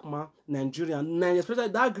black man, Nigerian, especially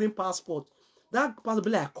that green passport, that passport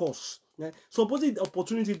be like a course. Yeah? Suppose the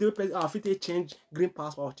opportunity they change green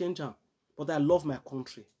passport, I'll change them. But I love my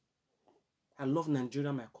country. I love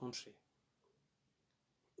Nigeria, my country.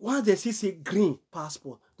 Once they say green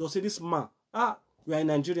passport, they'll say this man, you are a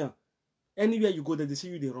Nigerian. Anywhere you go, they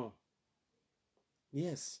see you they wrong.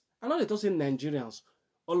 Yes. I know they don't say Nigerians,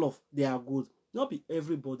 all of they are good. Not be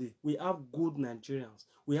everybody. We have good Nigerians.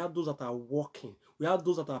 We have those that are working. We have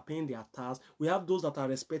those that are paying their tax. We have those that are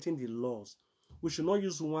respecting the laws. We should not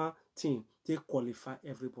use one thing to qualify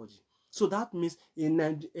everybody. So that means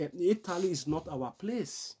Italy is not our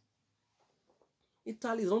place.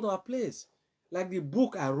 Italy is not our place. Like the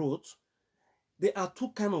book I wrote, there are two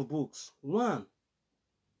kinds of books. One,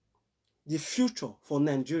 the future for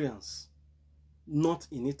Nigerians. Not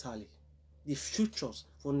in Italy. The futures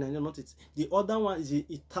for Nigeria, not it. The other one is the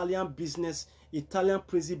Italian business, Italian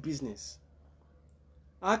prison business.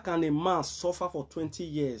 How can a man suffer for 20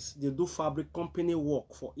 years? They do fabric company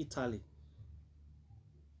work for Italy.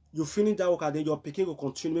 You finish that work and then your picking will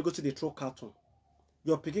continue. Go to the throw carton.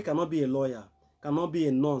 Your picking cannot be a lawyer, cannot be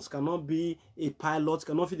a nurse, cannot be a pilot,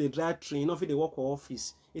 cannot be the drive train, cannot be the work for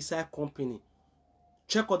office. It's a company.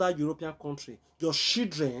 Check other European country. Your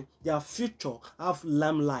children, their future have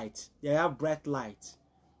limelight. They have bright light.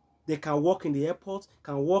 They can work in the airport,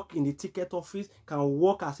 can work in the ticket office, can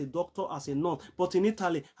work as a doctor, as a nurse. But in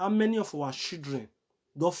Italy, how many of our children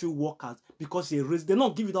don't feel workers because they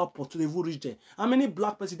not give it the opportunity to reach there? How many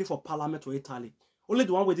black presidents for parliament for Italy? Only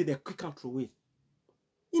the one where they quick and throw away.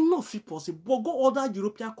 It's not possible. But go other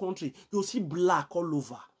European country, you'll see black all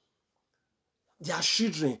over. They are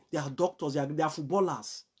children, they are doctors, they are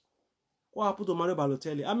footballers. What happened to Mario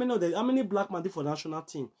Balotelli? How many black men did for the national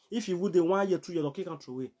team? If you would, 1 year, 2 years, okay, can't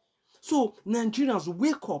throw away. So Nigerians,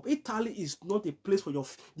 wake up. Italy is not a place for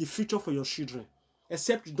the future for your children,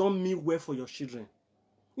 except you don't mean well for your children.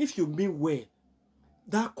 If you mean well,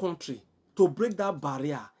 that country to break that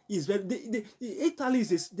barrier is very. Italy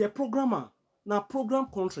is their programmer, now program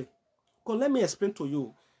country. Because let me explain to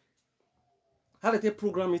you how they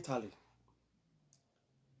program Italy.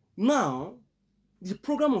 Now, the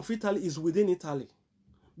program of Italy is within Italy.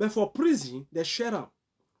 But for prison, they share them.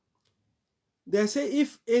 They say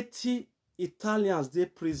if 80 Italians they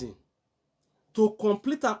prison, to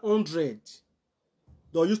complete 100,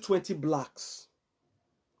 they'll use 20 blacks.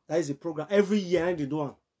 That is the program. Every year they do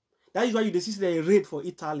one. That is why you see the raid for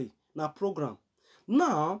Italy. Now program.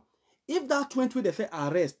 Now, if that 20 they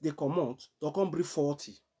arrest, they come out, they'll come bring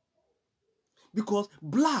 40. Because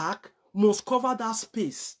black must cover that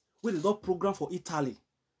space where they don't program for Italy,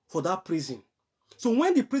 for that prison. So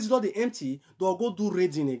when the prison is empty, they'll go do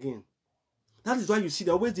raiding again. That is why you see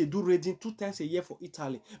that always they do raiding 2 times a year for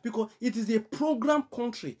Italy. Because it is a program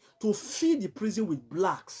country to feed the prison with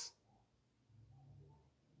blacks.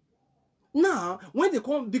 Now, when they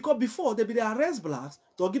come, because before they arrest blacks,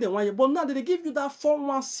 they'll give them 1 year. But now they give you that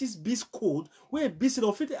 416B code where a BC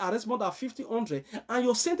of 50 arrest more than 50, 100, and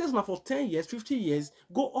your sentence now for 10 years, 50 years,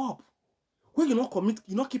 go up. When you not commit,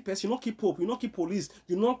 you not keep person, you not keep hope, you not keep police,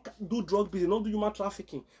 you not do drug business, you not do human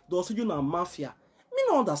trafficking. They'll say you not mafia. Me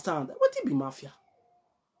don't understand. What it be mafia?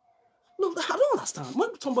 No, I don't understand.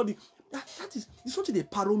 When somebody that is something they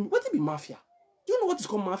paro me. What it be mafia? Do you know what is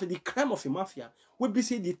called mafia? The crime of a mafia. We be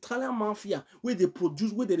say the Italian mafia, where they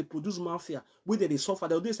produce mafia, where they suffer,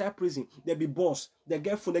 they'll do inside prison, they be boss, they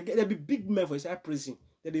get food, they be big men for inside prison,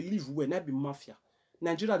 that they live where, not be mafia.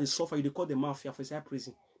 Nigeria they suffer, they call the mafia for inside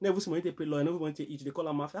prison. Never see when they pay law, never want to eat, they call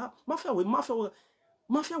them mafia. Mafia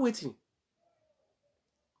waiting.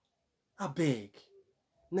 I beg.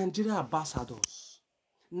 Nigeria ambassadors.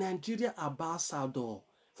 Nigeria ambassador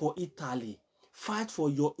for Italy. Fight for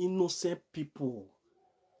your innocent people.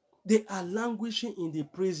 They are languishing in the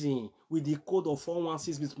prison with the code of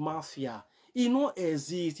 416 with mafia. It no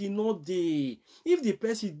exist, it no dey. If the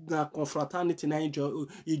person na confraternity na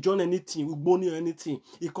he join anything, Ugboni or anything,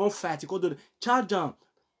 he can't fight, he can't do the charge am.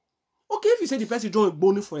 Okay, if you say the person join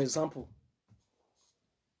Ugboni, for example,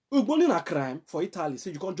 Ugboni na crime for Italy,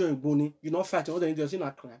 say you can't join Ugboni, you not fight, you're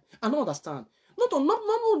not crime. I don't understand.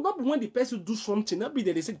 Not when the person do something, not be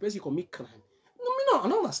that they say the person commit crime. No, I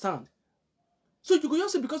don't understand. So you could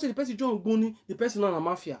just say because the person join Ugboni, the person not a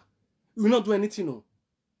mafia. You will not do anything, no.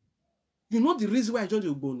 You know the reason why I joined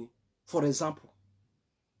the Ugboni, for example.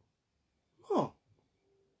 No.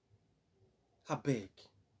 I beg.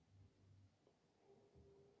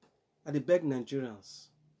 I beg Nigerians.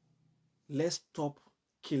 Let's stop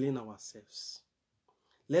killing ourselves.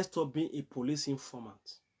 Let's stop being a police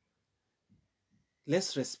informant.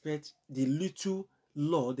 Let's respect the little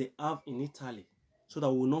law they have in Italy so that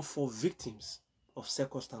we will not fall victims of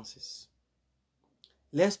circumstances.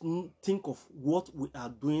 Let's think of what we are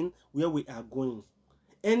doing, where we are going.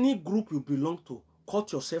 Any group you belong to,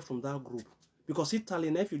 cut yourself from that group. Because Italy,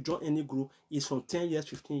 if you join any group, it's from 10 years,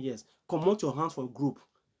 15 years. Come out your hands for a group.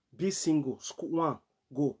 Be single. One,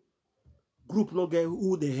 go. Group not get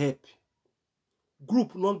who they help.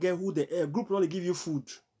 Group not get who they help. Group not they give you food.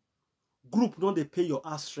 Group not they pay your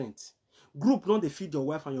ass rent. Group not they feed your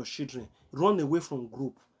wife and your children. Run away from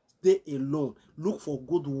group. Stay alone. Look for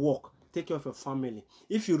good work. Take care of your family.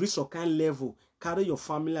 If you reach some kind level, carry your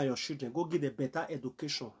family and your children. Go get a better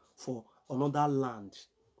education for another land.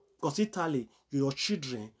 Because Italy, your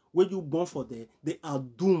children, when you born for them, they are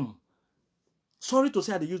doomed. Sorry to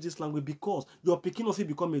say I use this language because you're picking of it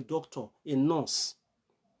become a doctor, a nurse,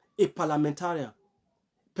 a parliamentarian,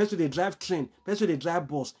 person they drive train, person they drive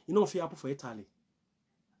bus. You know if it happen for Italy.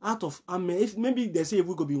 Out of if maybe they say if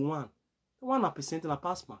we go be 1% in a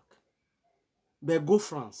pass mark. But go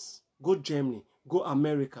France, go Germany, go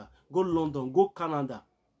America, go London, go Canada.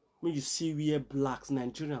 When you see where blacks,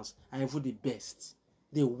 Nigerians are even the best.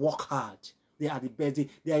 They work hard. They are the best.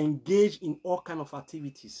 They are engaged in all kinds of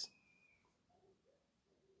activities.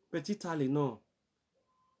 But Italy, no.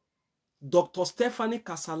 Dr. Stefano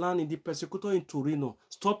Castellani, the prosecutor in Torino,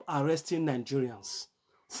 stop arresting Nigerians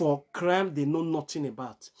for crime they know nothing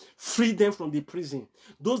about. Free them from the prison.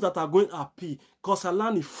 Those that are going appeal,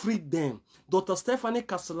 Castellani freed them. Dr. Stefano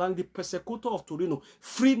Castellani, the prosecutor of Torino,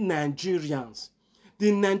 freed Nigerians.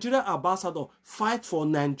 The Nigerian ambassador fight for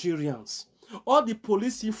Nigerians. All the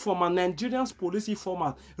police informers, Nigerians police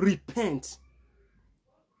informers, repent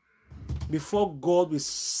before God will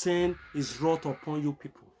send his wrath upon you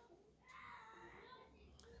people.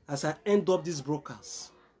 As I end up these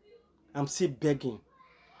brokers, I'm still begging.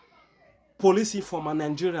 Police informer,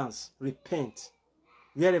 Nigerians, repent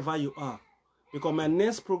wherever you are. Because my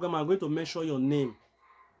next program, I'm going to mention your name.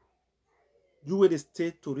 You will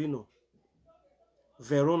stay Torino,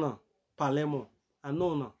 Verona, Palermo. I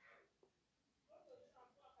know now.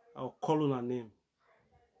 I'll call on a name.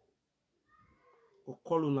 I'll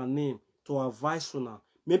call on a name to advise you now.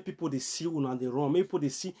 Make people they see you and they run. Make people they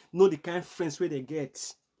see, know the kind of friends where they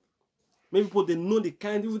get. Make people they know the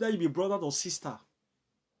kind, even that you be brother or sister.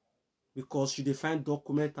 Because you define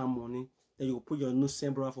document and money, then you put your new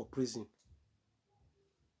brother for prison.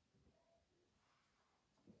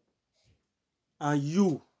 And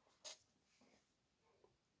you,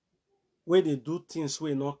 when they do things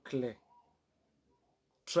where not clear,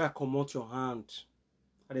 try to come out your hand.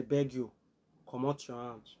 I beg you, come out your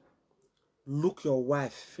hand. Look your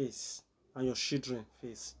wife face and your children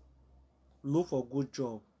face. Look for a good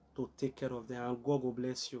job to take care of them, and God will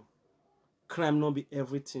bless you. Crime not be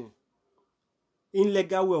everything.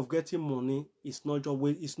 Illegal way of getting money is not your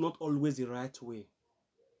way. It's not always the right way.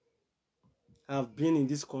 I've been in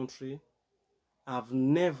this country. I've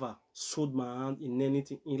never sold my hand in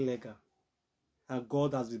anything illegal. And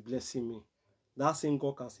God has been blessing me. That same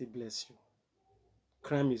God can still bless you.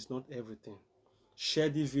 Crime is not everything. Share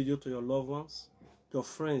this video to your loved ones, your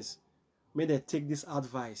friends. May they take this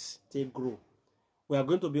advice, take grow. We are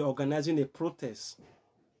going to be organizing a protest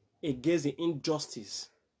against the injustice,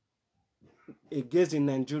 against the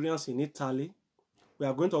Nigerians in Italy. We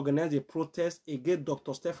are going to organize a protest against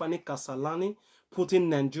Dr. Stefano Castellani putting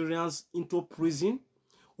Nigerians into prison.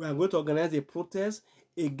 We are going to organize a protest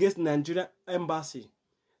against Nigerian embassy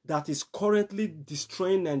that is currently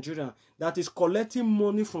destroying Nigeria, that is collecting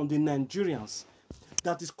money from the Nigerians,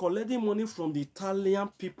 that is collecting money from the Italian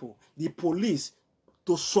people, the police,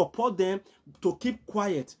 to support them, to keep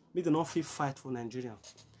quiet, make them not feel fight for Nigeria.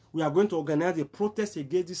 We are going to organize a protest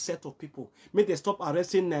against this set of people. Make them stop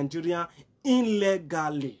arresting Nigeria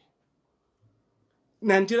illegally.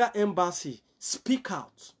 Nigeria embassy, speak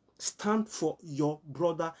out. Stand for your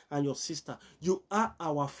brother and your sister. You are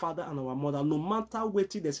our father and our mother. No matter what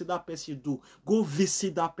they say that person do, go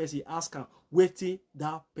visit that person. Ask them what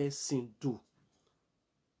that person do.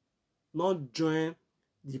 Not join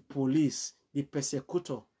the police, the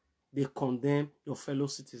persecutor. They condemn your fellow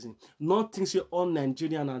citizens. Not think you all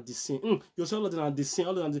Nigerian are the same. You say all of them are the same.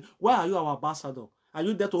 All of them are the same. Why are you our ambassador? Are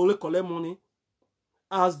you there to only collect money?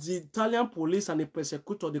 As the Italian police and the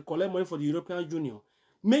persecutor, they collect money for the European Union.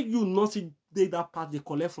 Make you not see that part they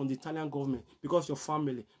collect from the Italian government because your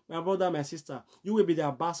family. My brother, my sister, you will be the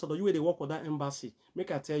ambassador. You will work with that embassy.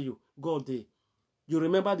 Make I tell you, God day. You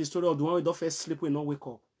remember the story of the one who don't first sleep will not wake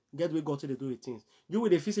up. Get where God till they do the things. You will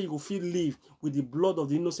the feel say you will feel live with the blood of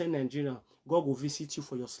the innocent Nigerian. God will visit you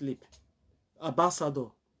for your sleep. Ambassador,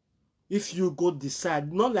 if you go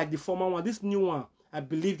decide, not like the former one, this new one, I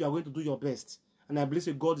believe you are going to do your best. And I believe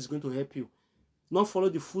that God is going to help you. Not follow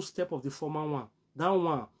the footstep of the former one. That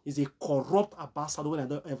one is a corrupt ambassador when I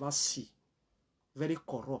don't ever see. Very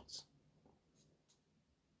corrupt.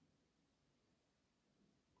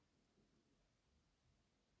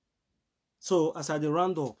 So, as I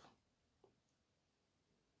round up,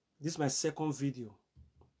 this is my second video.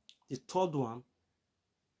 The third one,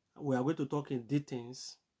 we are going to talk in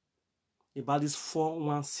details about this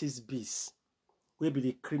 416bis, where be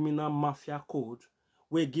the criminal mafia code,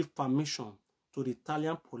 where give permission to the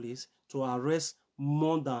Italian police to arrest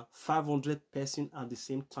more than 500 persons at the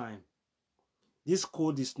same time. This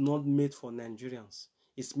code is not made for Nigerians.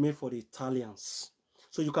 It's made for the Italians.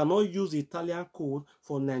 So you cannot use the Italian code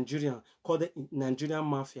for Nigerian, called the Nigerian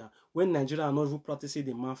mafia. When Nigeria are not even practicing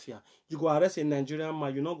the mafia, you go arrest a Nigerian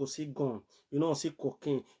man, you not go see gun, you not see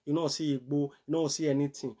cocaine, you not see igbo, you not see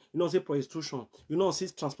anything, you not see prostitution, you not see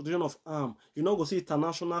transportation of arms, you not go see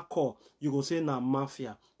international call, you go say na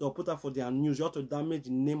mafia. They'll put that for their news. You have to damage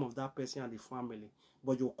the name of that person and the family,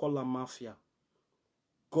 but you call her mafia.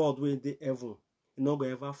 God will in the heaven, you not go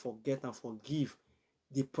ever forget and forgive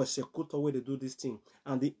the persecutor where they do this thing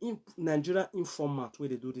and the Nigerian informant where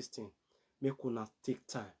they do this thing. Make una take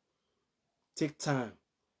time. Take time.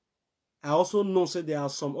 I also know that there are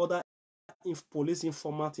some other police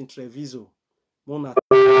informant in Treviso. Look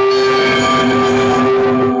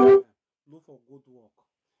for good work.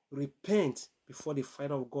 Repent before the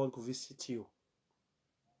fire of God will visit you.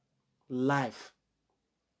 Life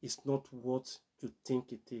is not what you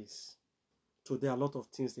think it is. Today, a lot of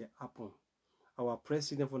things they happen. Our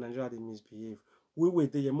president for Nigeria, they misbehave. We will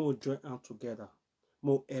there more join hands together,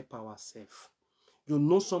 more help ourselves. You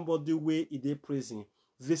know somebody where in the prison,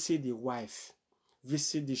 visit the wife,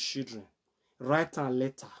 visit the children, write a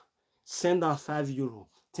letter, send her €5,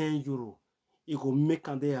 €10. It go make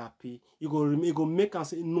them happy. It go make them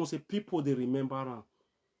say, no, say people they remember them.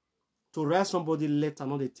 To write somebody letter,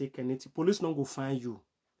 not they take anything. Police not go find you.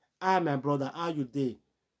 Ah, my brother, how you there?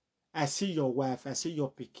 I see your wife, I see your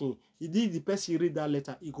pikin. The person read that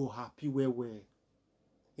letter, he go happy well.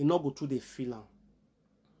 He not go to the feeling.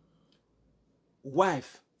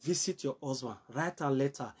 Wife, visit your husband, write a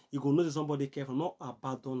letter. You go know that somebody careful, not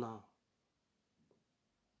abandon her.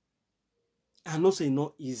 I know say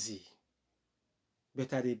not easy,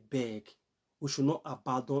 but I beg, we should not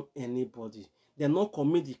abandon anybody. They not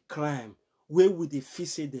commit the crime where would they feel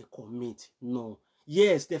say they commit? No.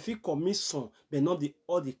 Yes, they feel commit some, but not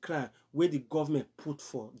all the crime where the government put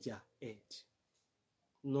for their head.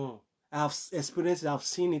 No. I have experienced it, I have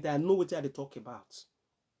seen it, I know what they talk about.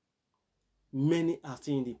 Many are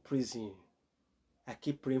still in the prison. I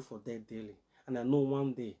keep praying for them daily. And I know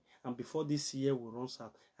one day, and before this year will run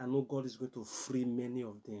out, I know God is going to free many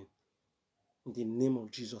of them. In the name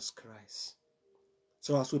of Jesus Christ.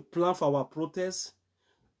 So as we plan for our protests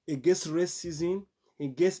against racism,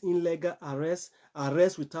 against illegal arrest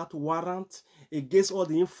without warrant, against all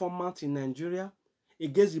the informants in Nigeria,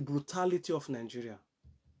 against the brutality of Nigeria,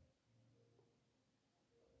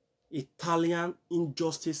 Italian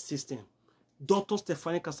injustice system. Dr.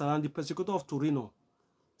 Stefano Castellani, the prosecutor of Torino,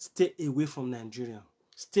 stay away from Nigeria.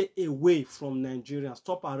 Stay away from Nigeria.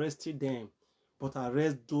 Stop arresting them, but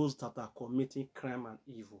arrest those that are committing crime and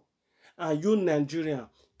evil. And you Nigerian,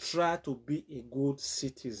 try to be a good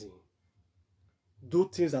citizen. Do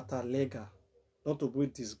things that are legal, not to bring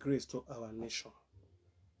disgrace to our nation.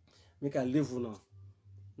 Make I live now.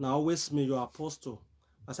 Now always me your apostle.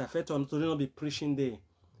 As I felt on Torino be preaching there,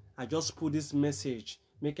 I just put this message,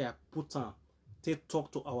 make I put on, take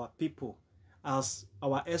talk to our people. As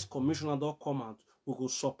our ex-commissioner don't come out, we will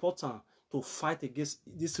support them to fight against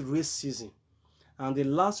this racism. And the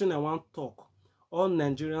last thing I want to talk, all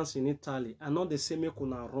Nigerians in Italy, are not the same make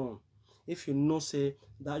una run. If you know say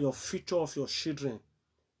that your future of your children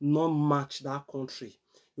not match that country,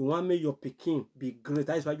 you want make your pikin be great.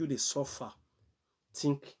 That is why you they suffer.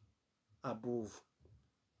 Think above.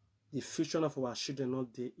 The future of our children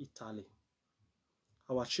not dey Italy.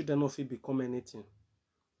 Our children not fit become anything.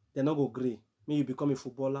 They not go agree. May you become a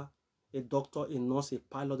footballer, a doctor, a nurse, a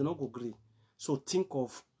pilot. They not go agree. So think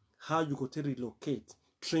of how you go to relocate,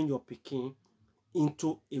 train your pikin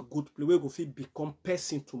into a good place where you go fit become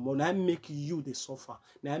person tomorrow. Now make you the suffer.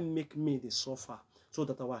 Now make me the suffer, so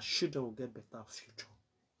that our children will get better future.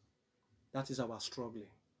 That is our struggling.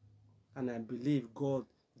 And I believe God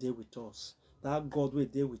dey with us. That God will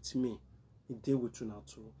dey with me. He dey with you now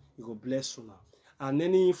too. He will bless you now. And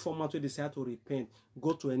any informant who decide to repent,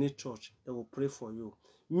 go to any church, they will pray for you.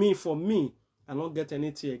 For me, I don't get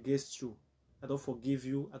anything against you. I don't forgive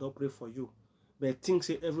you. I don't pray for you. But things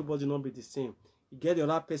say everybody not be the same. You get the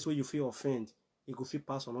other place where you feel offended, you go feel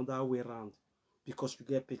pass another way around. Because you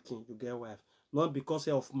get pikin, you get wife. Not because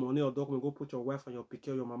of money or document, go put your wife and your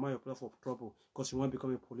pikin, your mama, your place for trouble, because you want to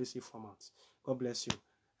become a police informant. God bless you.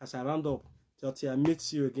 As I round up, till I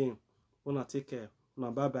meet you again, wanna take care.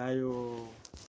 Bye bye.